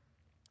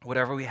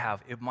 whatever we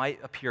have. It might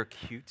appear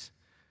cute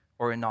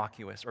or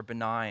innocuous or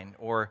benign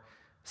or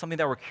something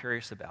that we're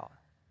curious about.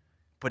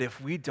 But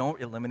if we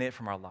don't eliminate it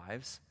from our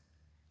lives,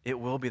 it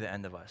will be the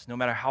end of us. No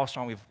matter how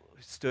strong we've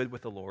stood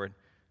with the Lord,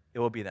 it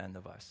will be the end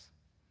of us.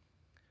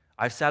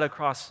 I've sat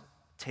across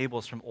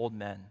tables from old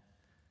men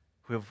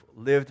who have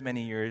lived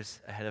many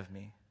years ahead of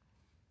me,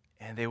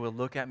 and they would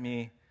look at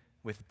me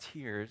with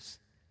tears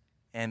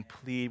and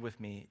plead with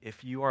me,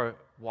 if you are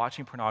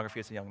watching pornography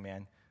as a young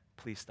man,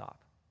 please stop.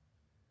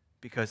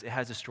 Because it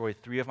has destroyed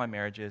 3 of my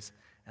marriages,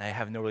 and I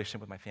have no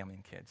relationship with my family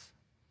and kids.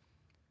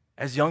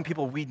 As young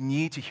people, we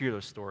need to hear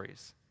those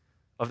stories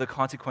of the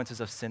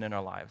consequences of sin in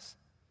our lives.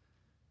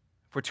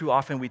 For too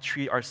often, we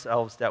treat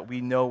ourselves that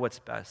we know what's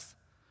best.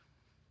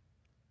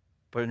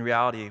 But in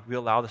reality, we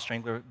allow the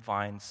strangler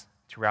vines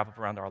to wrap up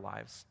around our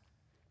lives.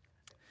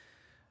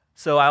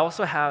 So I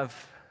also have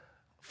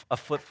a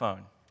flip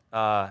phone.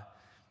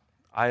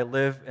 I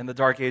live in the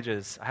dark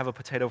ages. I have a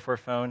potato for a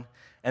phone.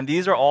 And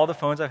these are all the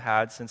phones I've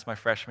had since my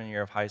freshman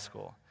year of high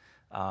school.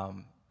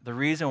 The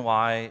reason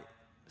why,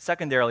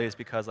 secondarily, is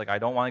because I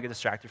don't want to get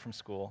distracted from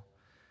school,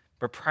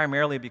 but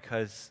primarily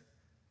because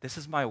this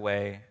is my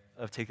way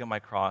of taking my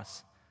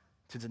cross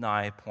to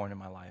deny porn in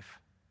my life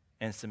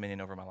and its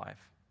dominion over my life.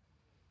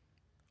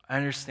 I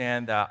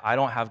understand that I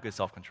don't have good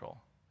self-control.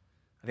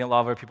 I think a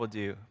lot of other people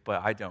do,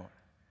 but I don't.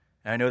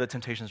 And I know the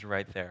temptation is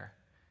right there.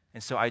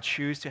 And so I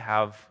choose to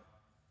have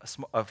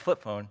a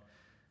flip phone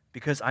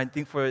because I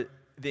think for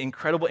the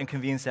incredible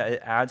inconvenience that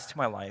it adds to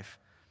my life,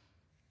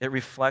 it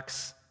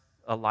reflects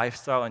a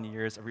lifestyle and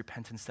years of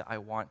repentance that I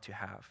want to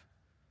have.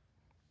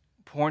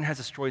 Porn has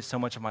destroyed so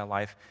much of my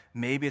life.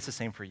 Maybe it's the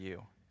same for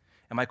you.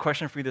 And my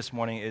question for you this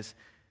morning is,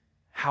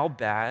 how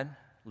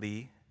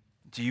badly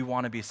do you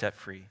want to be set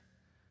free?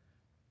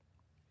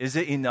 Is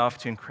it enough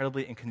to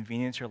incredibly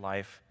inconvenience your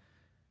life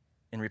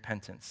in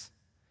repentance?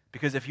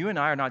 Because if you and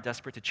I are not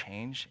desperate to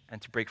change and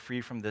to break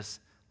free from this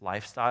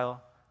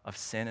lifestyle of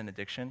sin and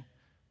addiction,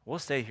 we'll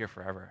stay here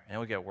forever, and it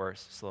will get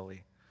worse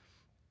slowly.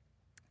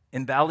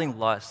 In battling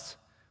lust,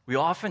 we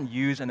often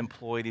use and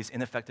employ these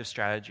ineffective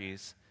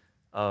strategies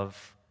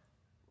of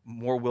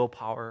more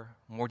willpower,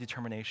 more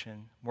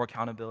determination, more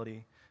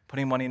accountability,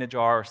 putting money in a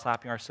jar or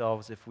slapping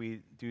ourselves if we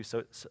do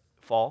so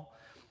fall.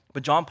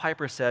 But John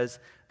Piper says,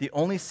 the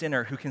only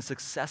sinner who can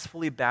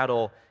successfully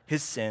battle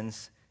his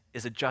sins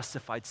is a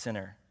justified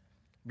sinner.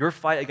 Your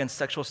fight against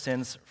sexual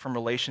sins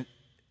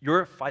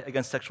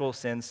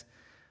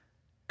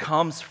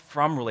comes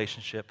from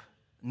relationship,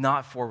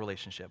 not for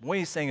relationship. What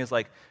he's saying is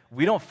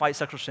we don't fight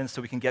sexual sins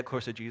so we can get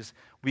closer to Jesus.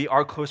 We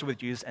are closer with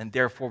Jesus, and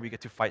therefore we get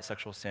to fight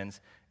sexual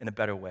sins in a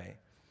better way.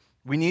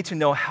 We need to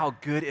know how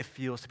good it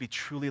feels to be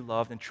truly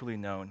loved and truly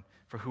known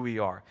for who we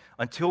are.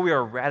 Until we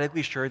are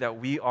radically sure that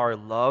we are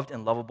loved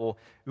and lovable,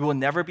 we will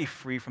never be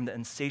free from the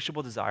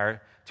insatiable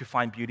desire to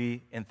find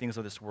beauty in things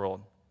of this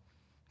world.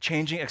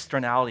 Changing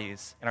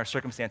externalities in our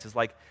circumstances,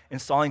 like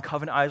installing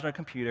Covenant Eyes on our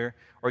computer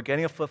or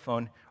getting a flip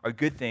phone, are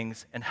good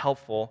things and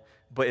helpful,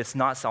 but it's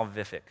not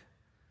salvific.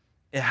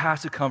 It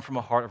has to come from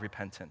a heart of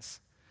repentance,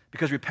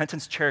 because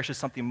repentance cherishes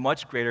something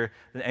much greater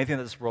than anything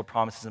that this world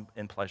promises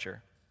in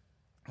pleasure.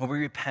 When we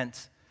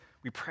repent,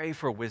 we pray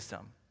for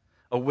wisdom,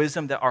 a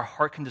wisdom that our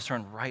heart can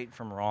discern right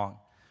from wrong.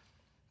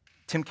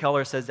 Tim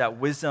Keller says that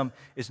wisdom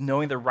is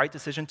knowing the right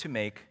decision to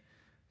make,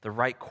 the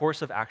right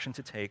course of action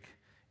to take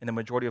in the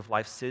majority of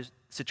life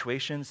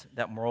situations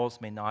that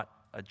morals may not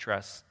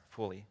address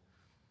fully.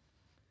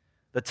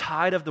 The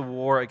tide of the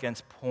war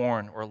against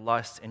porn or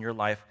lust in your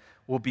life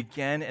will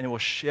begin and it will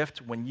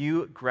shift when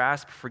you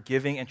grasp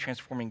forgiving and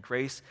transforming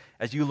grace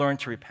as you learn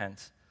to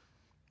repent.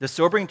 The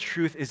sobering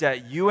truth is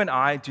that you and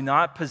I do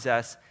not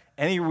possess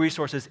any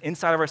resources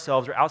inside of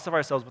ourselves or outside of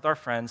ourselves with our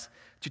friends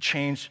to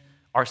change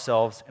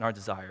ourselves and our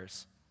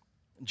desires.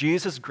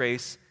 Jesus'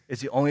 grace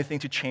is the only thing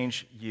to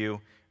change you,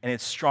 and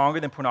it's stronger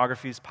than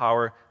pornography's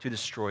power to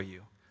destroy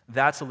you.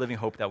 That's the living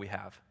hope that we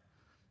have.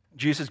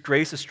 Jesus'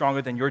 grace is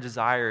stronger than your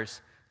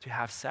desires to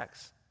have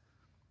sex.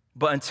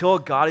 But until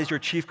God is your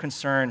chief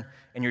concern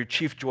and your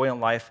chief joy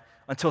in life,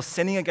 until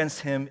sinning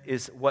against him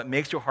is what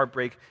makes your heart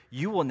break,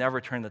 you will never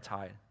turn the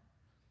tide.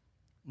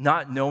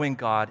 Not knowing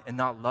God and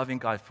not loving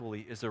God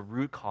fully is the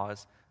root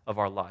cause of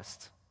our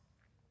lust.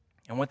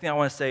 And one thing I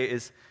want to say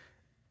is,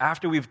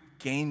 after we've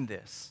gained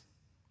this,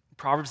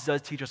 Proverbs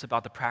does teach us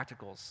about the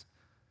practicals.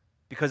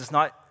 Because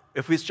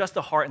if it's just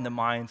the heart and the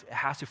mind, it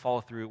has to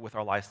follow through with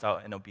our lifestyle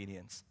and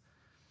obedience.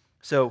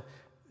 So,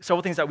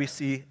 several things that we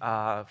see.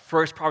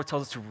 First, Proverbs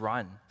tells us to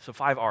run. So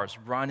 5 R's.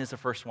 Run is the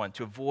first one.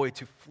 To avoid,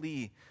 to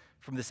flee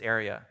from this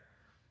area.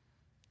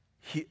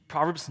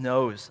 Proverbs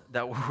knows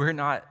that we're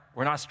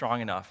not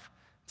strong enough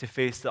to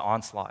face the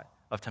onslaught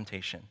of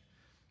temptation.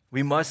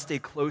 We must stay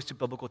close to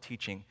biblical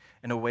teaching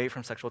and away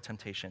from sexual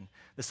temptation.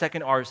 The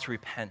second R is to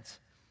repent.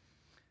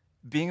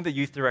 Being the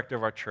youth director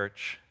of our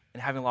church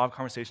and having a lot of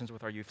conversations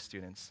with our youth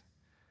students,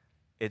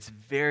 it's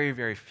very,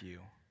 very few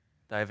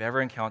that I've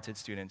ever encountered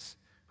students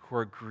who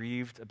are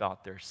grieved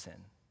about their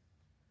sin.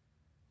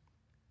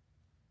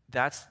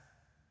 That's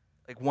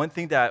like one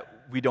thing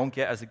that we don't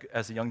get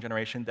as a young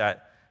generation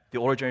that the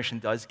older generation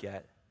does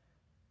get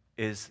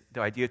is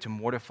the idea to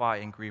mortify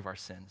and grieve our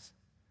sins.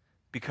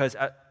 Because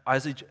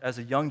as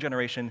a young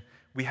generation,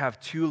 we have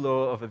too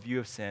low of a view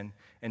of sin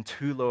and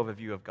too low of a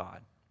view of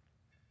God.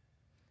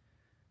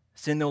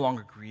 Sin no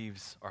longer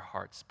grieves our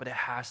hearts, but it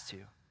has to.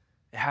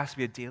 It has to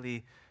be a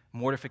daily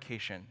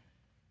mortification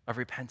of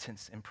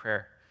repentance and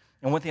prayer.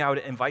 And one thing I would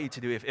invite you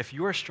to do, if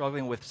you are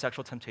struggling with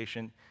sexual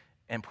temptation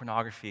and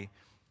pornography,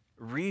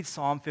 read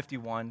Psalm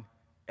 51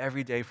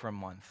 every day for a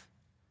month.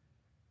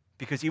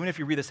 Because even if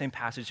you read the same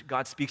passage,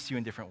 God speaks to you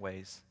in different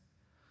ways.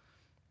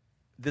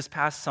 This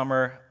past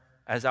summer,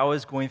 as I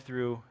was going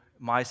through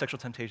my sexual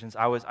temptations,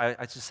 I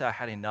just said I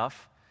had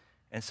enough.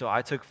 And so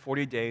I took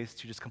 40 days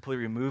to just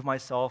completely remove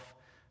myself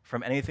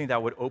from anything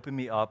that would open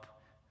me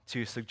up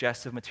to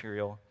suggestive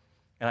material.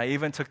 And I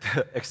even took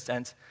the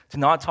extent to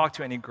not talk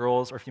to any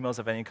girls or females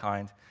of any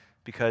kind,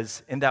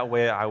 because in that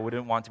way I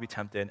wouldn't want to be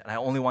tempted, and I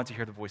only want to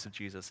hear the voice of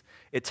Jesus.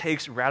 It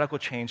takes radical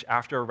change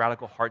after a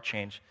radical heart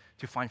change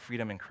to find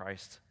freedom in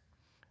Christ.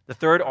 The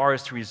third R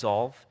is to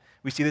resolve.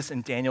 We see this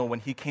in Daniel when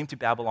he came to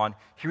Babylon.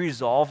 He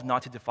resolved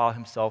not to defile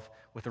himself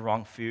with the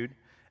wrong food,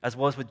 as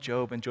well as with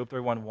Job in Job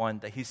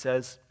 31:1, that he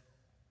says,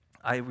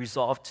 I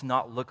resolved to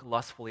not look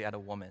lustfully at a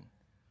woman.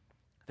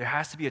 There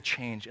has to be a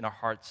change in our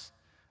hearts,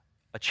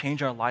 a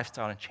change in our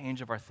lifestyle, and a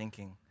change of our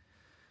thinking.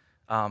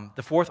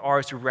 The fourth R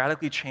is to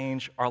radically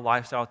change our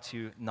lifestyle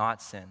to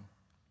not sin.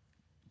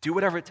 Do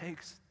whatever it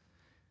takes.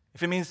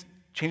 If it means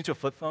changing to a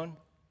flip phone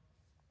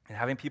and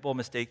having people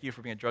mistake you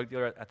for being a drug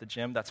dealer at the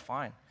gym, that's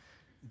fine.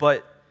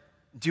 But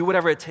do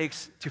whatever it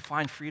takes to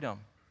find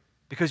freedom,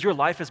 because your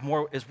life is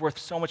worth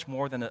so much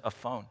more than a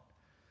phone.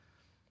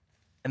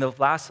 And the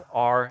last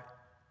R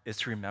is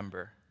to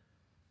remember.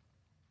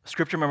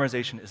 Scripture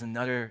memorization is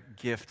another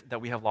gift that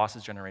we have lost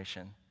as a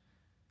generation.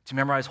 To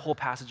memorize whole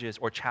passages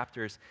or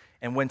chapters,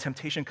 and when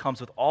temptation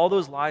comes with all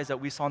those lies that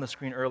we saw on the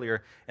screen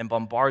earlier and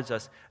bombards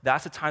us,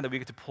 that's the time that we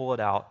get to pull it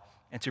out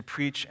and to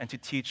preach and to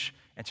teach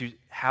and to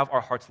have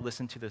our hearts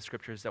listen to the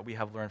scriptures that we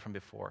have learned from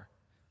before.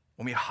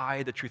 When we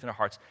hide the truth in our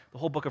hearts, the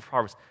whole book of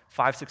Proverbs,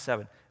 5, 6,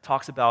 7,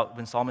 talks about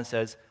when Solomon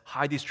says,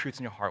 hide these truths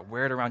in your heart,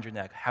 wear it around your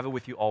neck, have it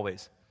with you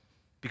always.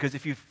 Because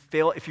if you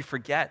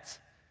forget,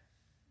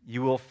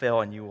 you will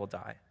fail and you will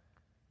die.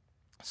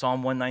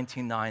 Psalm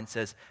 119:9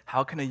 says,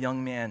 how can a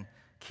young man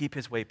keep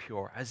his way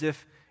pure? As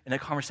if in a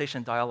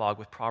conversation dialogue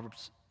with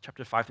Proverbs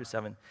chapter 5 through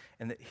 7.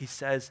 And he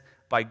says,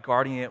 by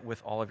guarding it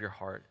with all of your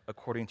heart,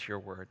 according to your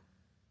word.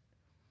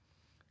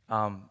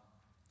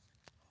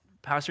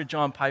 Pastor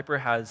John Piper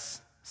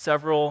has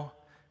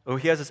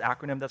he has this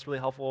acronym that's really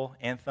helpful,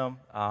 Anthem.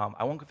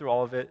 I won't go through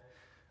all of it,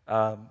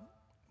 but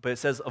it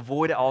says,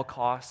 avoid at all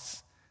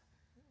costs,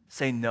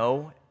 say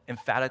no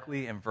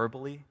emphatically and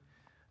verbally,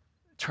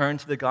 turn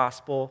to the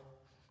gospel,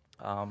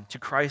 to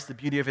Christ, the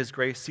beauty of his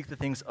grace, seek the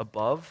things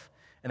above,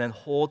 and then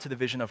hold to the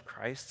vision of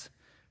Christ.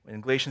 In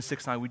Galatians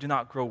 6:9, we do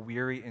not grow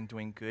weary in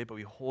doing good, but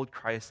we hold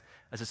Christ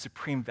as a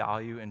supreme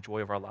value and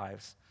joy of our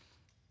lives.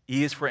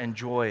 E is for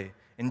enjoy.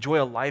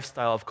 Enjoy a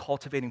lifestyle of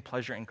cultivating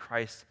pleasure in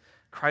Christ.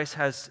 Christ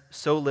has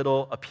so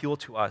little appeal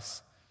to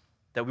us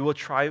that we will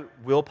try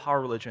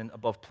willpower religion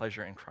above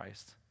pleasure in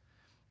Christ.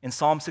 In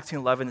Psalm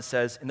 16:11, it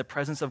says, in the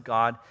presence of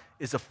God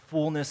is a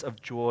fullness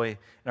of joy,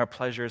 and our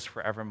pleasures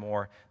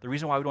forevermore. The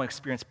reason why we don't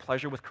experience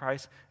pleasure with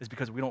Christ is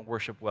because we don't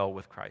worship well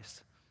with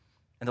Christ.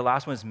 And the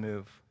last one is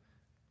move.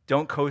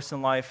 Don't coast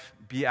in life,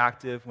 be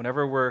active.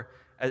 Whenever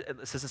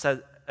as it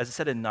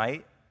said at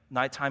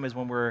nighttime is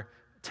when we're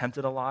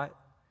tempted a lot.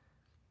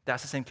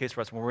 That's the same case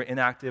for us when we're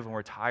inactive, when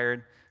we're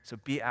tired. So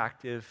be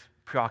active,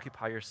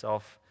 preoccupy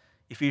yourself.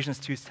 Ephesians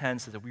 2:10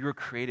 says that we were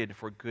created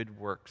for good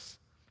works.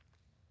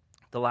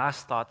 The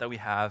last thought that we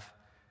have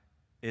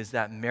is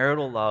that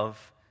marital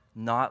love,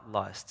 not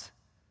lust,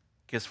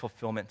 gives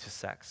fulfillment to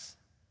sex.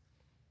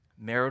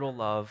 Marital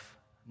love,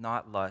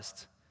 not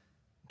lust,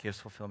 gives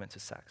fulfillment to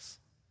sex.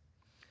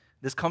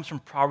 This comes from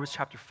Proverbs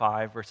chapter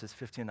 5, verses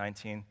 15 and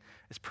 19.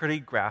 It's pretty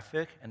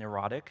graphic and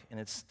erotic in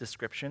its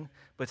description,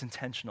 but it's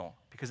intentional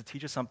because it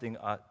teaches something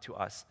to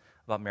us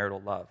about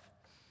marital love.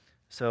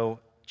 So,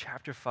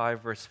 chapter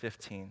 5, verse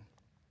 15.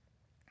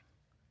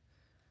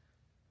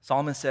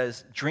 Solomon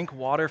says, "Drink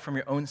water from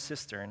your own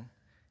cistern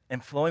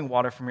and flowing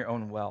water from your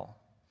own well.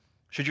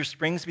 Should your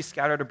springs be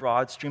scattered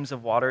abroad, streams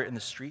of water in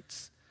the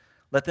streets,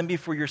 let them be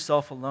for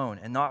yourself alone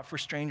and not for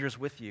strangers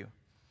with you.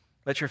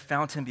 Let your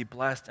fountain be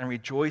blessed and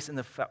rejoice in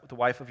the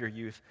wife of your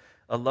youth,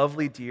 a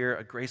lovely deer,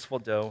 a graceful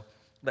doe.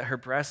 Let her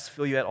breasts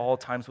fill you at all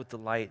times with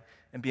delight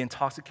and be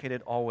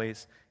intoxicated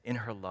always in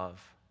her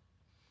love."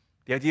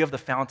 The idea of the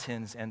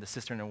fountains and the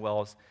cistern and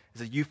wells is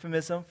a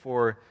euphemism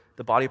for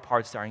the body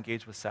parts that are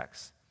engaged with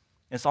sex.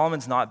 And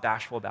Solomon's not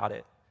bashful about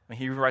it. I mean,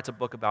 he writes a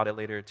book about it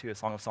later too, a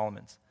Song of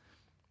Solomon's.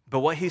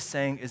 But what he's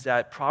saying is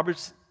that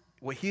Proverbs,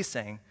 what he's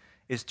saying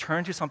is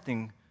turn to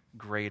something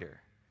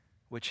greater,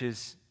 which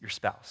is your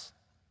spouse.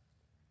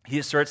 He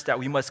asserts that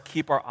we must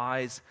keep our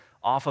eyes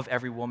off of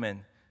every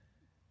woman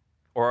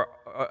or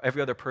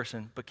every other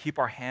person, but keep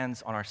our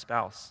hands on our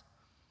spouse.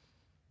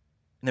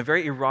 In a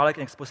very erotic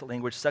and explicit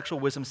language, sexual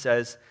wisdom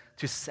says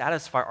to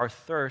satisfy our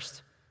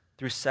thirst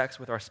through sex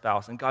with our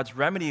spouse. And God's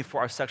remedy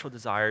for our sexual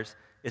desires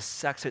is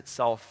sex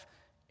itself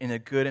in a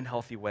good and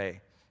healthy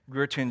way. We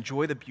are to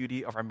enjoy the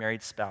beauty of our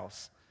married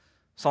spouse.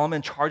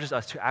 Solomon charges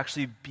us to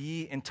actually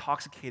be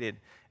intoxicated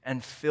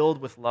and filled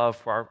with love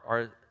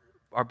for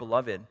our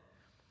beloved.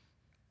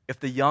 If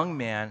the young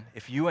man,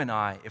 if you and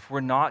I, if we're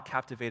not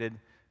captivated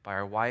by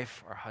our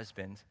wife or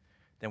husband,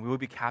 then we will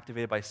be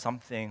captivated by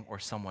something or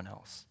someone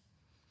else.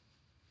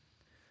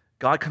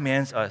 God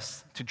commands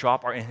us to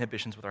drop our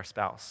inhibitions with our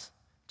spouse.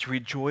 To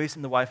rejoice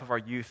in the wife of our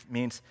youth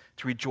means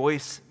to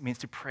rejoice, means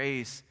to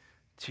praise,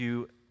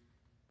 to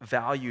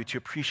value, to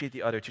appreciate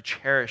the other, to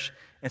cherish,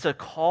 and to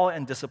call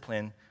and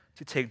discipline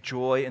to take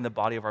joy in the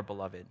body of our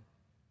beloved.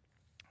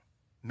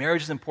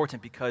 Marriage is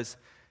important because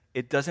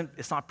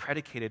it's not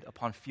predicated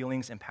upon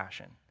feelings and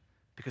passion,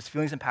 because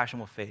feelings and passion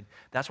will fade.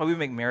 That's why we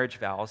make marriage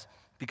vows,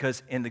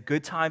 because in the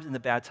good times and the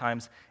bad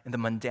times, in the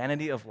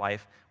mundanity of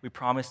life, we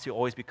promise to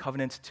always be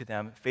covenanted to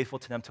them, faithful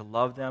to them, to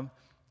love them,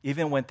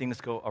 even when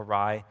things go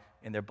awry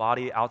in their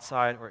body,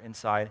 outside or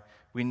inside.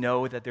 We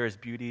know that there is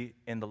beauty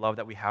in the love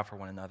that we have for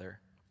one another.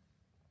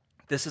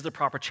 This is the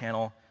proper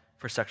channel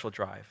for sexual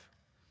drive.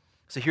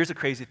 So here's the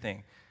crazy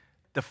thing.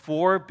 The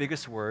four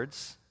biggest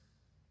words,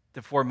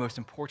 the four most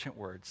important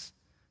words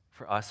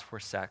for us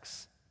for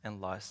sex and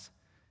lust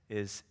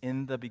is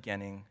in the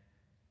beginning,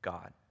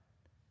 God.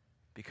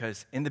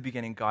 Because in the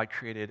beginning, God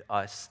created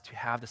us to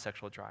have the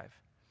sexual drive.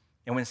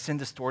 And when sin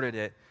distorted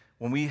it,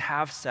 when we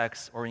have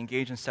sex or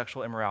engage in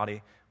sexual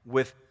immorality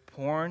with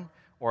porn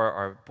or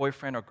our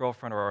boyfriend or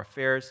girlfriend or our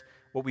affairs,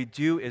 what we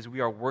do is we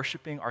are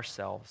worshiping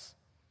ourselves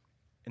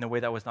in a way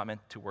that was not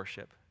meant to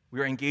worship. We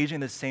are engaging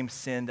in the same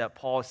sin that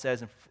Paul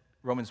says in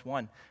Romans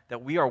 1,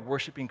 that we are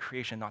worshiping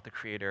creation, not the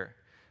Creator.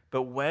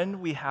 But when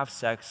we have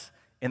sex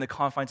in the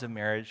confines of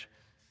marriage,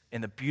 in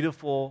the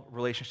beautiful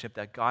relationship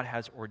that God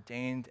has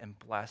ordained and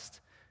blessed,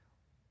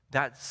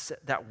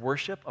 that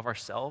worship of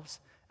ourselves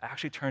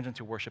actually turns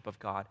into worship of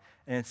God.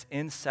 And it's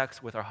in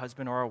sex with our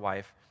husband or our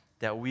wife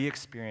that we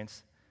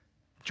experience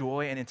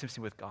joy and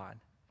intimacy with God.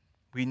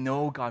 We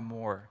know God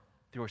more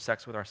through our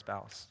sex with our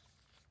spouse.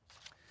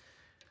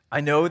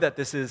 I know that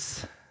this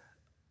is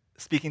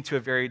speaking to a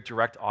very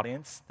direct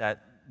audience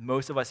that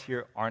most of us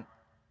here aren't,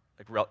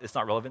 it's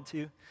not relevant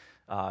to,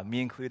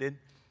 me included.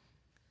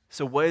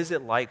 So what is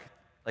it like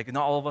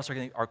not all of us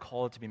are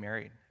called to be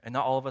married, and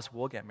not all of us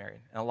will get married.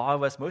 And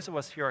most of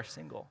us here are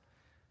single.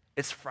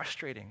 It's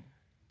frustrating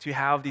to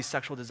have these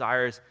sexual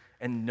desires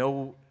and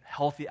no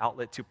healthy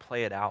outlet to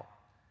play it out.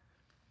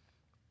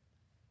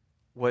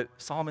 What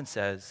Solomon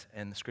says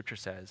and the scripture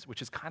says,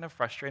 which is kind of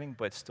frustrating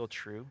but still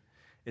true,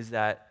 is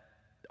that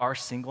our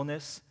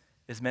singleness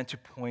is meant to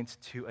point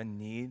to a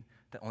need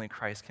that only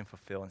Christ can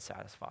fulfill and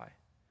satisfy.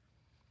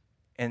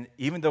 And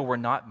even though we're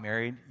not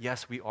married,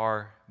 yes, we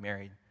are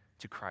married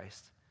to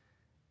Christ.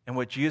 And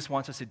what Jesus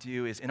wants us to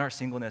do is, in our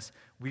singleness,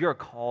 we are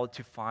called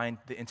to find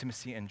the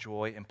intimacy and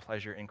joy and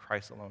pleasure in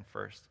Christ alone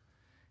first.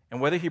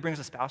 And whether he brings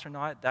a spouse or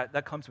not,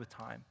 that comes with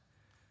time.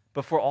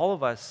 But for all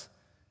of us,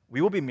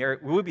 we will be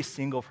married, we will be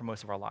single for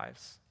most of our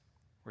lives.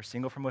 We're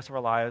single for most of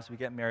our lives. We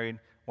get married.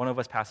 One of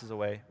us passes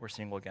away. We're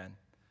single again.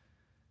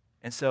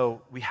 And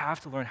so we have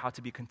to learn how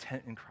to be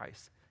content in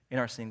Christ, in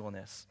our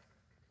singleness.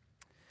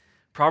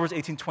 Proverbs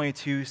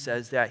 18:22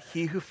 says that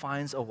he who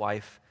finds a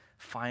wife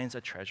finds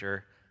a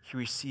treasure. He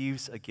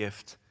receives a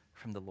gift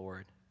from the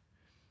Lord.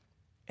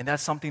 And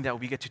that's something that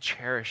we get to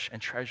cherish and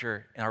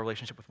treasure in our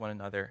relationship with one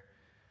another.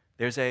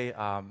 There's a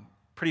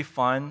pretty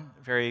fun,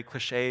 very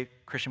cliche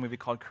Christian movie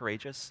called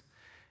Courageous.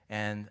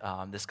 And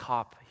this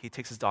cop, he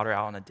takes his daughter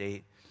out on a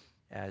date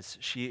as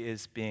she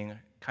is being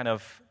kind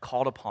of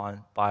called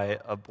upon by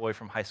a boy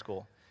from high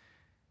school.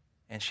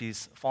 And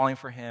she's falling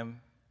for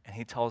him, and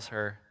he tells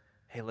her,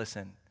 hey,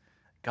 listen,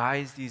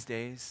 guys these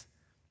days,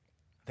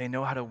 they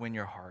know how to win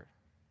your heart,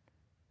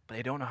 but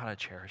they don't know how to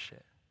cherish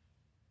it.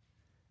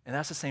 And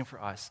that's the same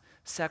for us.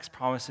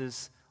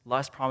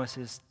 Lust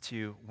promises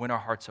to win our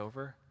hearts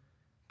over,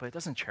 but it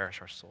doesn't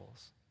cherish our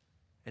souls.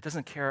 It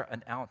doesn't care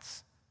an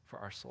ounce for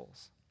our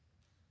souls.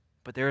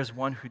 But there is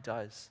one who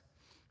does.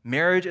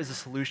 Marriage is a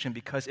solution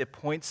because it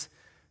points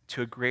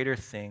to a greater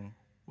thing,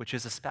 which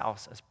is a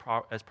spouse, as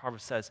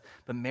Proverbs says.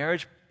 But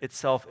marriage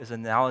itself is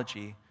an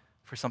analogy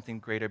for something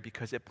greater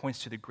because it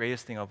points to the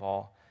greatest thing of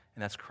all,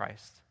 and that's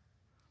Christ.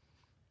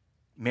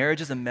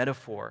 Marriage is a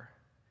metaphor.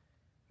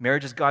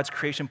 Marriage is God's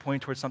creation pointing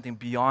towards something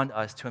beyond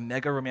us, to a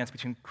mega romance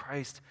between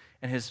Christ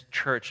and his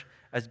church,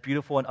 as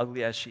beautiful and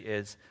ugly as she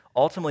is.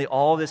 Ultimately,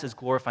 all of this is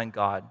glorifying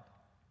God.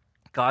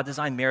 God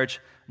designed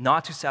marriage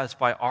not to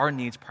satisfy our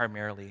needs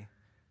primarily,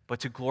 but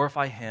to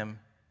glorify him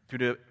through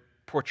the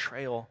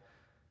portrayal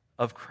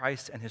of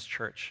Christ and his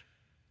church,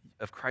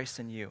 of Christ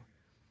and you.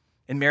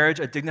 In marriage,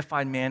 a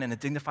dignified man and a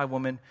dignified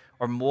woman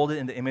are molded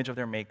in the image of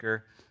their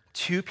maker.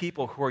 Two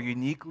people who are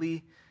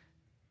unique,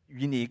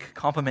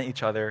 complement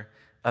each other,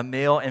 a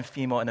male and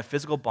female in a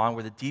physical bond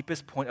where the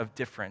deepest point of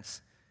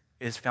difference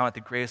is found at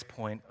the greatest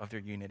point of their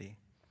unity.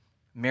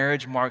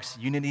 Marriage marks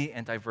unity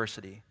and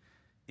diversity,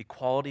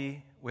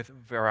 equality with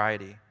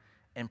variety,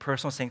 and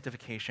personal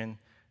sanctification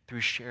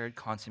through shared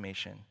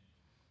consummation.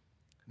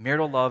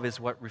 Marital love is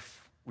what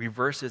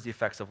reverses the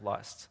effects of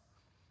lust.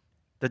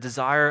 The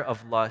desire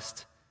of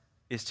lust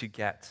is to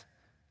get,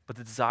 but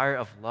the desire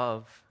of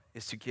love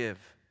is to give.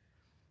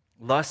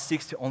 Lust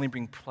seeks to only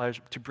bring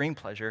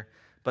pleasure,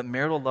 but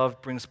marital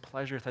love brings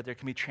pleasure so that there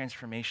can be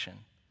transformation.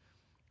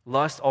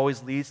 Lust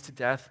always leads to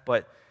death,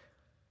 but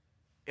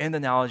in the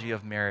analogy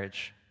of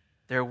marriage,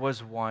 there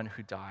was one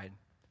who died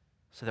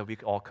so that we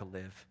all could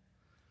live.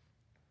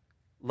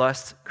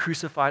 Lust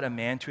crucified a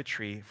man to a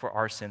tree for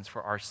our sins,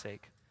 for our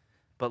sake.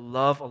 But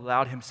love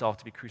allowed himself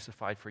to be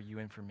crucified for you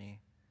and for me.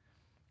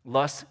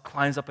 Lust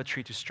climbs up a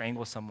tree to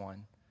strangle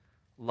someone.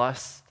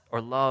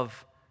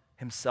 Love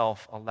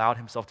himself allowed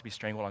himself to be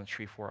strangled on a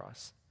tree for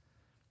us.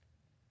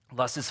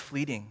 Lust is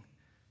fleeting,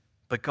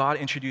 but God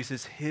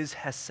introduces his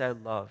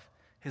hesed love,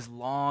 his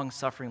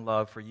long-suffering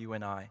love for you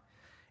and I.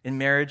 In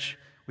marriage,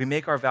 we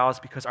make our vows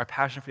because our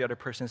passion for the other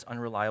person is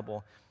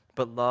unreliable,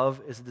 but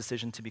love is a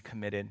decision to be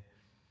committed.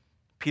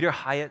 Peter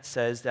Hyatt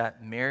says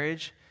that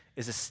marriage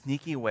is a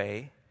sneaky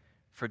way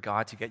for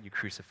God to get you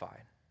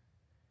crucified.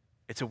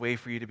 It's a way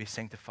for you to be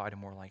sanctified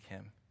and more like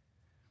him.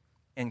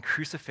 And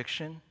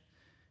crucifixion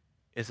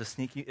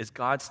is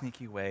God's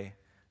sneaky way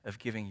of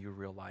giving you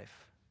real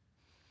life.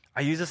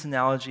 I used this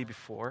analogy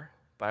before,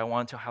 but I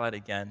wanted to highlight it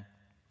again.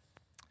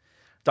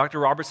 Dr.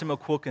 Robertson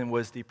McQuilkin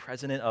was the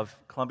president of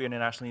Columbia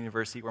International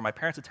University, where my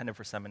parents attended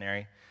for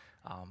seminary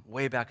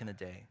way back in the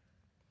day.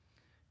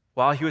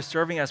 While he was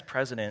serving as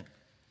president,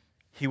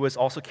 he was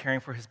also caring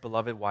for his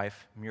beloved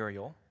wife,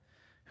 Muriel,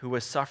 who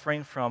was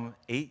suffering from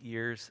 8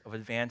 years of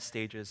advanced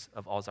stages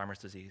of Alzheimer's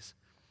disease.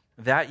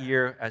 That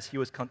year, as he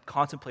was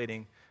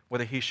contemplating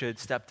whether he should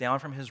step down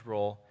from his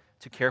role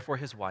to care for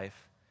his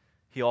wife,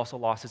 he also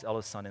lost his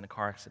eldest son in a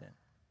car accident.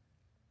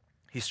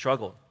 He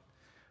struggled.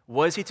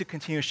 Was he to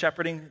continue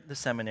shepherding the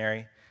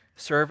seminary,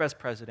 serve as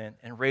president,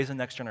 and raise the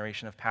next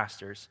generation of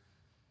pastors?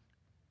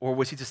 Or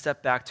was he to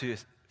step back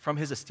from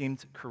his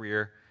esteemed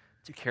career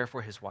to care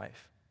for his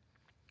wife?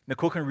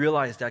 McQuilkin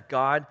realized that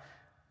God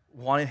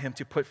wanted him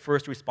to put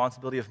first the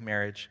responsibility of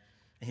marriage,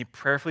 and he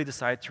prayerfully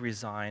decided to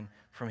resign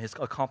from his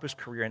accomplished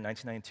career in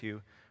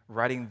 1992,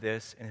 writing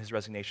this in his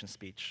resignation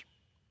speech.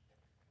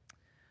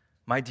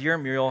 My dear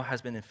Muriel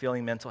has been in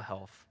failing mental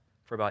health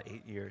for about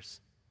 8 years.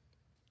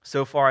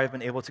 So far, I've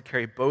been able to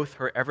carry both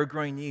her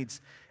ever-growing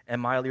needs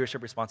and my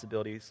leadership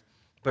responsibilities,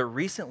 but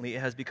recently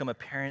it has become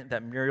apparent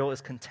that Muriel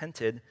is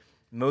contented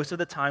most of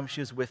the time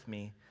she is with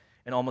me,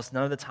 and almost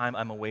none of the time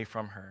I'm away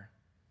from her.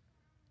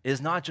 It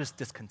is not just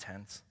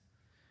discontent.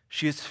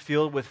 She is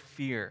filled with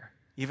fear,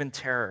 even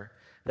terror,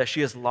 that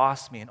she has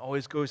lost me and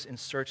always goes in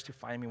search to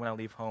find me when I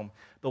leave home.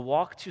 The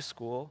walk to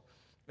school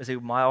is a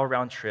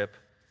mile-round trip.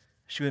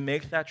 She would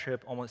make that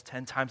trip almost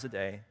 10 times a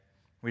day,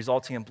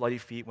 resulting in bloody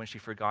feet when she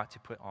forgot to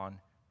put on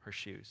her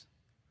shoes.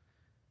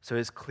 So it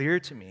is clear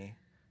to me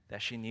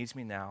that she needs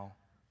me now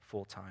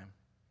full-time.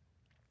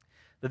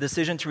 The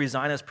decision to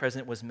resign as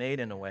president was made,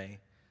 in a way,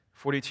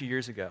 42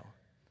 years ago,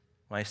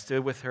 when I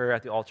stood with her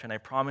at the altar and I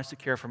promised to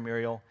care for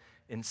Muriel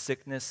in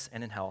sickness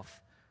and in health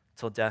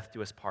till death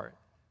do us part.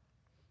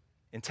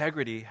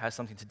 Integrity has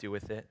something to do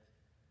with it,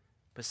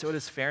 but so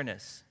does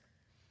fairness.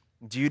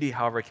 Duty,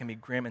 however, can be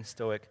grim and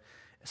stoic,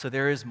 so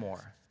there is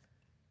more.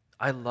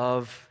 I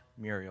love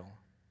Muriel.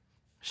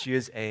 She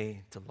is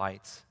a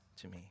delight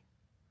to me.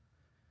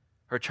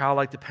 Her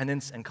childlike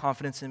dependence and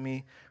confidence in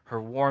me,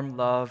 her warm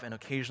love and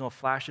occasional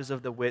flashes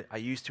of the wit I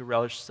used to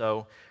relish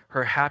so,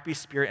 her happy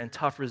spirit and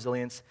tough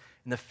resilience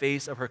in the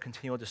face of her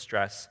continual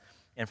distress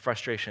and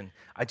frustration.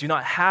 I do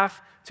not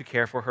have to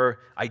care for her,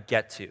 I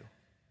get to.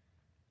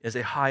 It is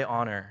a high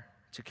honor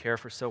to care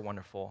for so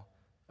wonderful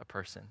a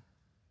person.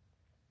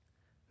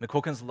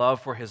 McQuilkin's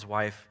love for his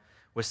wife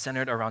was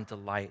centered around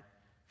delight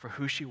for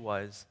who she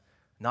was,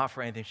 not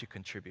for anything she could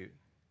contribute.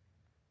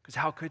 Because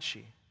how could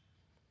she?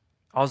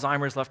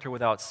 Alzheimer's left her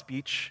without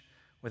speech,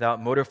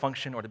 without motor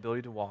function or the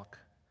ability to walk.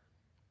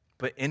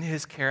 But in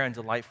his care and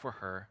delight for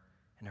her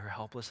in her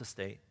helpless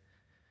estate,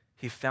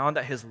 he found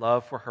that his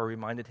love for her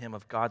reminded him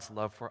of God's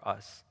love for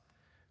us,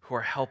 who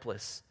are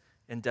helpless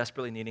and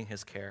desperately needing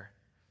his care.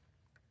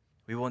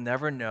 we will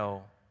never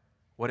know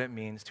what it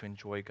means to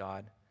enjoy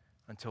God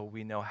until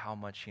we know how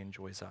much he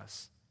enjoys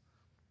us.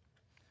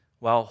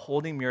 While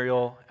holding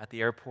Muriel at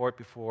the airport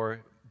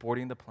before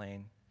boarding the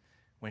plane,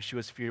 when she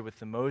was filled with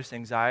the most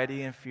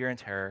anxiety and fear and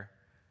terror,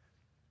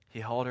 he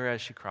held her as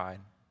she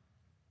cried.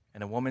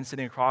 And a woman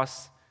sitting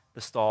across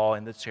the stall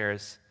in the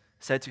chairs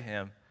said to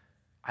him,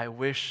 "I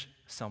wish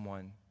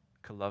someone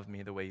could love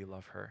me the way you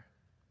love her."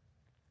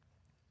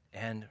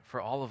 And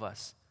for all of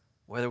us,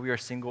 whether we are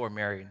single or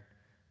married,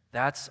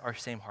 that's our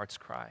same heart's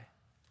cry.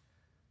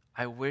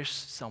 I wish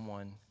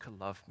someone could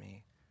love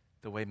me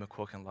the way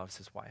McQuilkin loves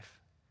his wife.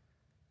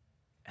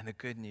 And the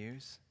good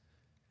news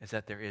is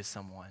that there is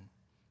someone,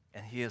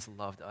 and he has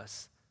loved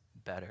us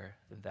better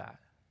than that.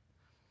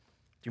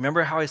 Do you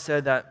remember how I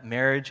said that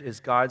marriage is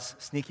God's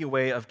sneaky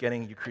way of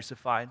getting you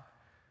crucified?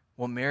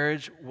 Well,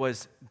 marriage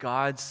was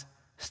God's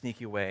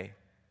sneaky way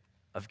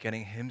of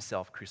getting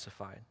himself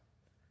crucified.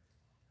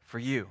 For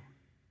you.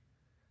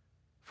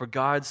 For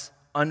God's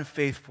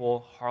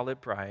unfaithful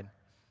harlot bride,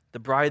 the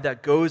bride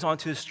that goes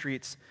onto the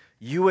streets,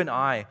 you and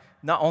I,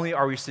 not only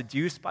are we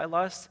seduced by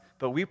lust,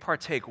 but we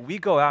partake. We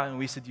go out and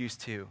we seduce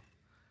too.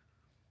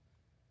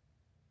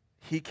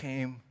 He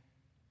came,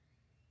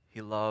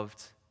 he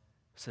loved,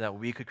 so that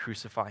we could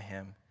crucify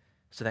him,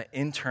 so that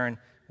in turn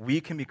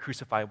we can be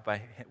crucified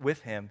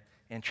with him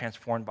and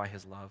transformed by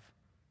his love.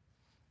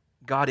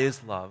 God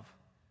is love.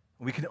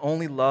 We can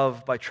only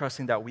love by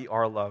trusting that we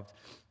are loved.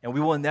 And we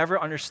will never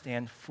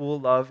understand full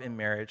love in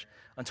marriage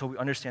until we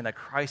understand that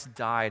Christ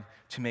died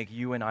to make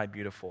you and I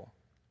beautiful.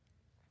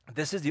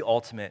 This is the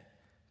ultimate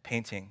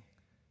painting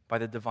by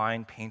the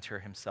divine painter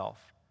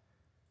himself,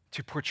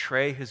 to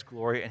portray his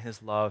glory and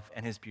his love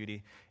and his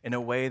beauty in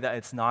a way that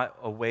it's not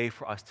a way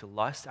for us to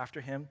lust after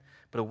him,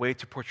 but a way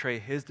to portray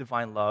his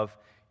divine love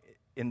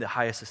in the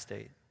highest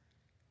estate.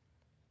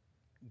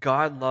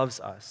 God loves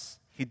us.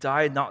 He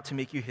died not to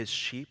make you his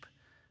sheep,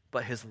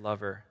 but his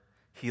lover.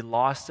 He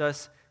lost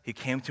us. He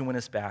came to win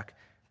us back,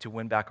 to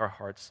win back our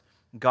hearts.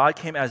 God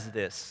came as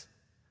this,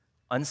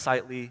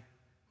 unsightly,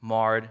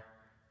 marred,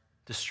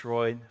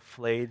 destroyed,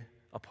 flayed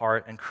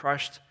apart, and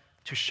crushed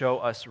to show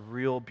us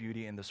real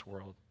beauty in this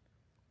world.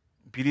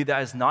 Beauty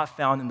that is not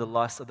found in the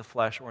lust of the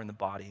flesh or in the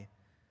body,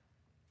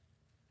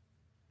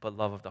 but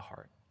love of the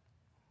heart.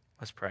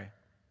 Let's pray.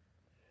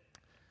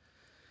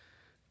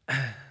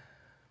 And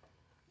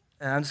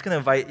I'm just going to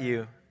invite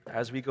you,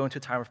 as we go into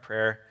a time of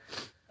prayer,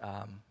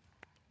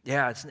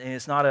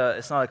 it's not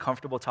a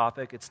comfortable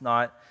topic. It's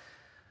not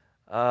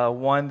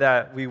one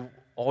that we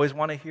always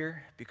want to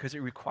hear because it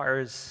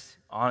requires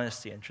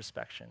honesty and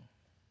introspection.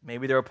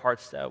 Maybe there are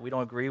parts that we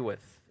don't agree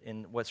with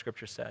in what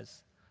Scripture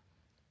says.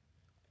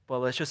 But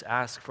let's just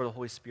ask for the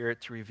Holy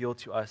Spirit to reveal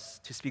to us,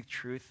 to speak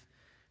truth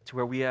to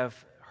where we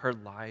have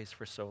heard lies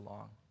for so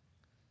long.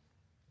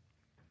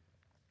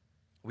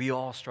 We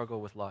all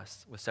struggle with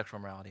lust, with sexual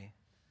immorality.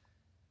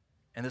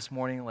 And this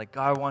morning,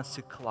 God wants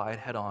to collide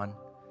head on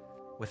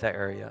with that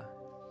area.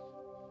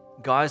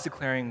 God is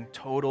declaring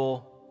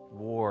total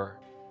war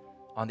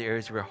on the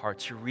areas of your heart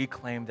to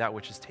reclaim that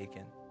which is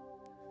taken.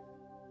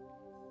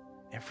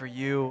 And for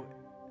you,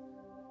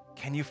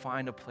 can you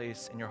find a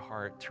place in your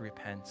heart to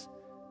repent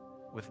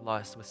with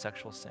lust, with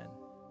sexual sin?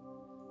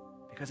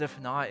 Because if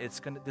not,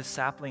 this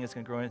sapling is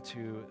going to grow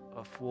into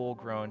a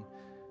full-grown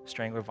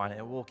strangler vine, and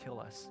it will kill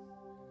us.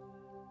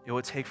 It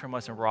will take from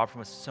us and rob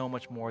from us so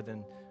much more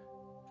than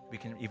we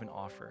can even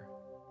offer.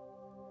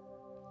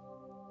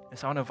 And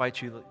so I want to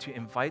invite you to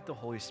invite the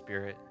Holy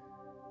Spirit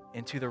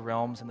into the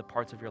realms and the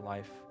parts of your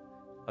life,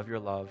 of your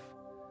love,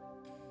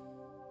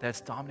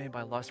 that's dominated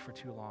by lust for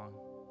too long.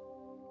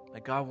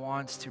 God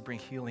wants to bring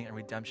healing and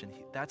redemption.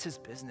 That's his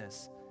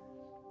business.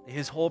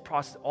 His whole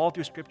process, all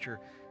through Scripture,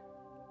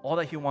 all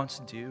that he wants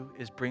to do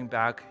is bring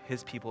back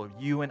his people,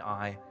 you and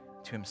I,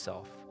 to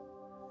himself.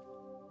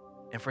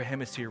 And for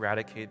him is to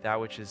eradicate that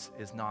which is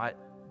not,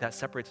 that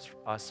separates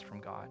us from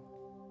God.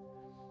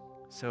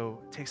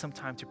 So take some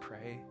time to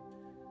pray,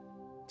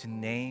 to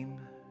name,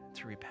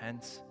 to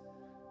repent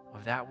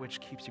of that which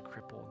keeps you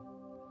crippled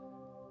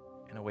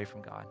and away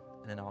from God.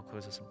 And then I'll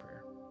close this in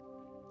prayer.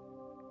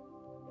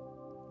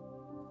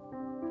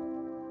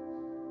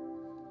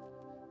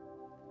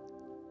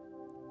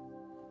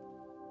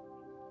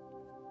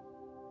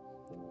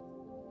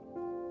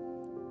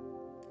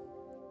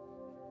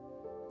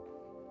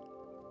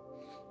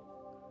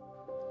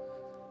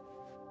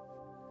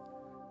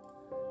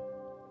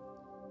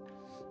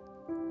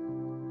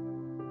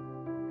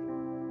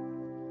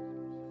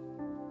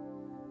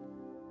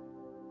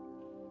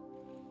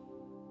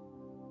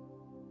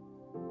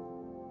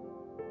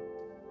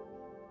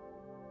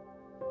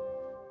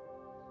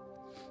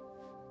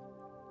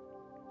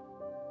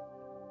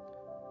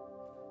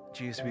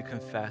 Jesus, we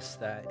confess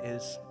that it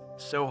is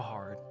so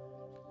hard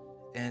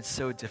and it's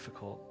so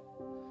difficult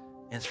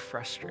and it's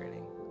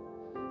frustrating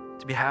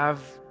to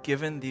have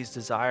given these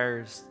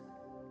desires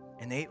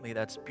innately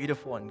that's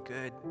beautiful and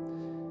good,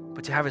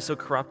 but to have it so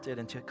corrupted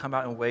and to come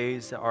out in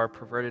ways that are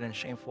perverted and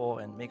shameful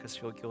and make us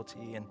feel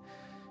guilty and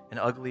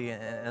ugly,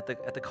 and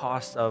at the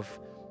cost of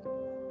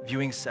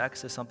viewing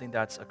sex as something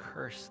that's a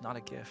curse, not a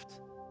gift.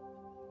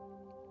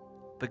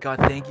 But God,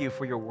 thank you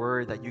for your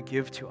word that you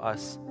give to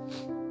us.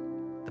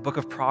 The book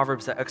of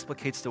Proverbs that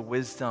explicates the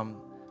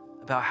wisdom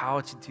about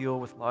how to deal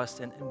with lust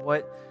and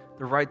what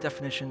the right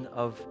definition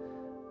of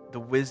the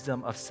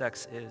wisdom of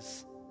sex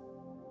is.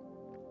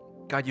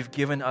 God, you've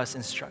given us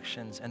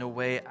instructions and a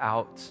way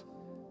out,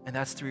 and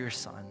that's through your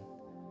Son.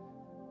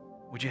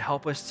 Would you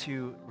help us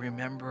to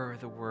remember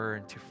the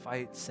word, to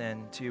fight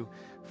sin, to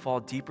fall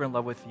deeper in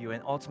love with you,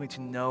 and ultimately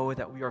to know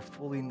that we are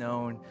fully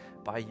known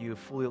by you,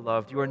 fully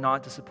loved. You are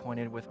not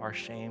disappointed with our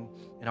shame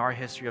and our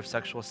history of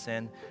sexual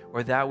sin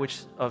or that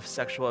which of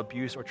sexual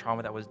abuse or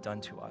trauma that was done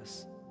to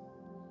us.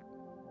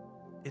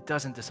 It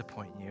doesn't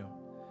disappoint you.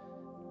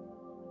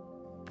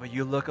 But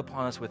you look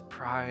upon us with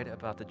pride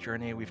about the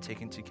journey we've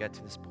taken to get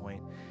to this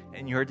point.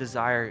 And your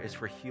desire is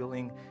for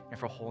healing and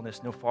for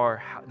wholeness, no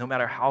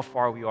matter how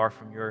far we are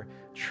from your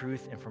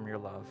truth and from your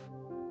love.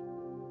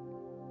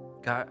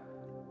 God,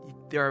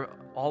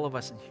 all of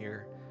us in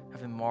here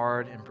have been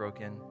marred and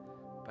broken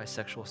by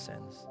sexual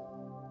sins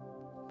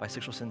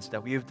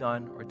that we have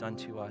done or done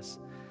to us.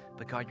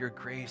 But God, your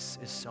grace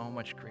is so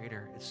much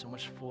greater. It's so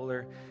much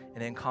fuller,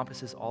 and it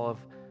encompasses all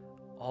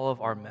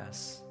of our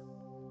mess.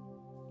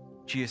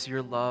 Jesus,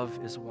 your love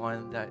is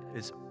one that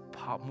is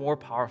more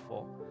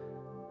powerful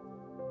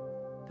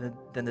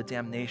than the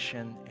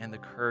damnation and the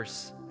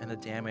curse and the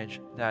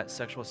damage that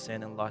sexual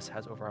sin and lust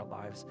has over our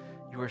lives.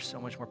 You are so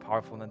much more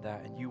powerful than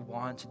that, and you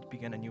want to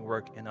begin a new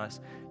work in us.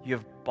 You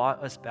have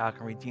bought us back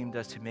and redeemed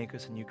us to make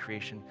us a new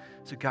creation.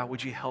 So God,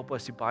 would you help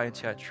us to buy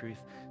into that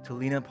truth, to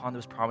lean upon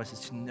those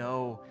promises, to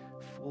know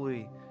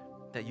fully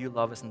that you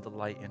love us and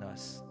delight in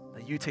us,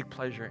 that you take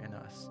pleasure in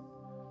us.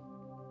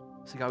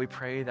 So God, we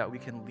pray that we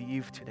can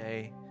leave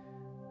today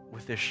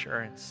with the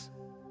assurance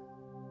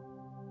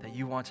that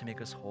you want to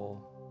make us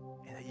whole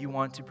and that you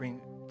want to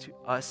bring to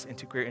us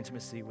into greater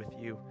intimacy with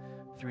you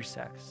through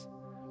sex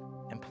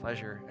and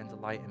pleasure and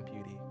delight and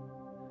beauty.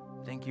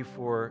 Thank you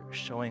for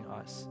showing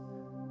us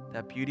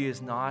that beauty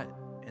is not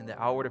in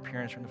the outward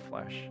appearance from the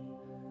flesh,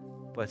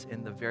 but it's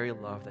in the very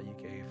love that you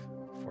gave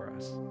for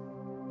us.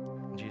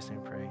 In Jesus'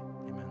 name we pray.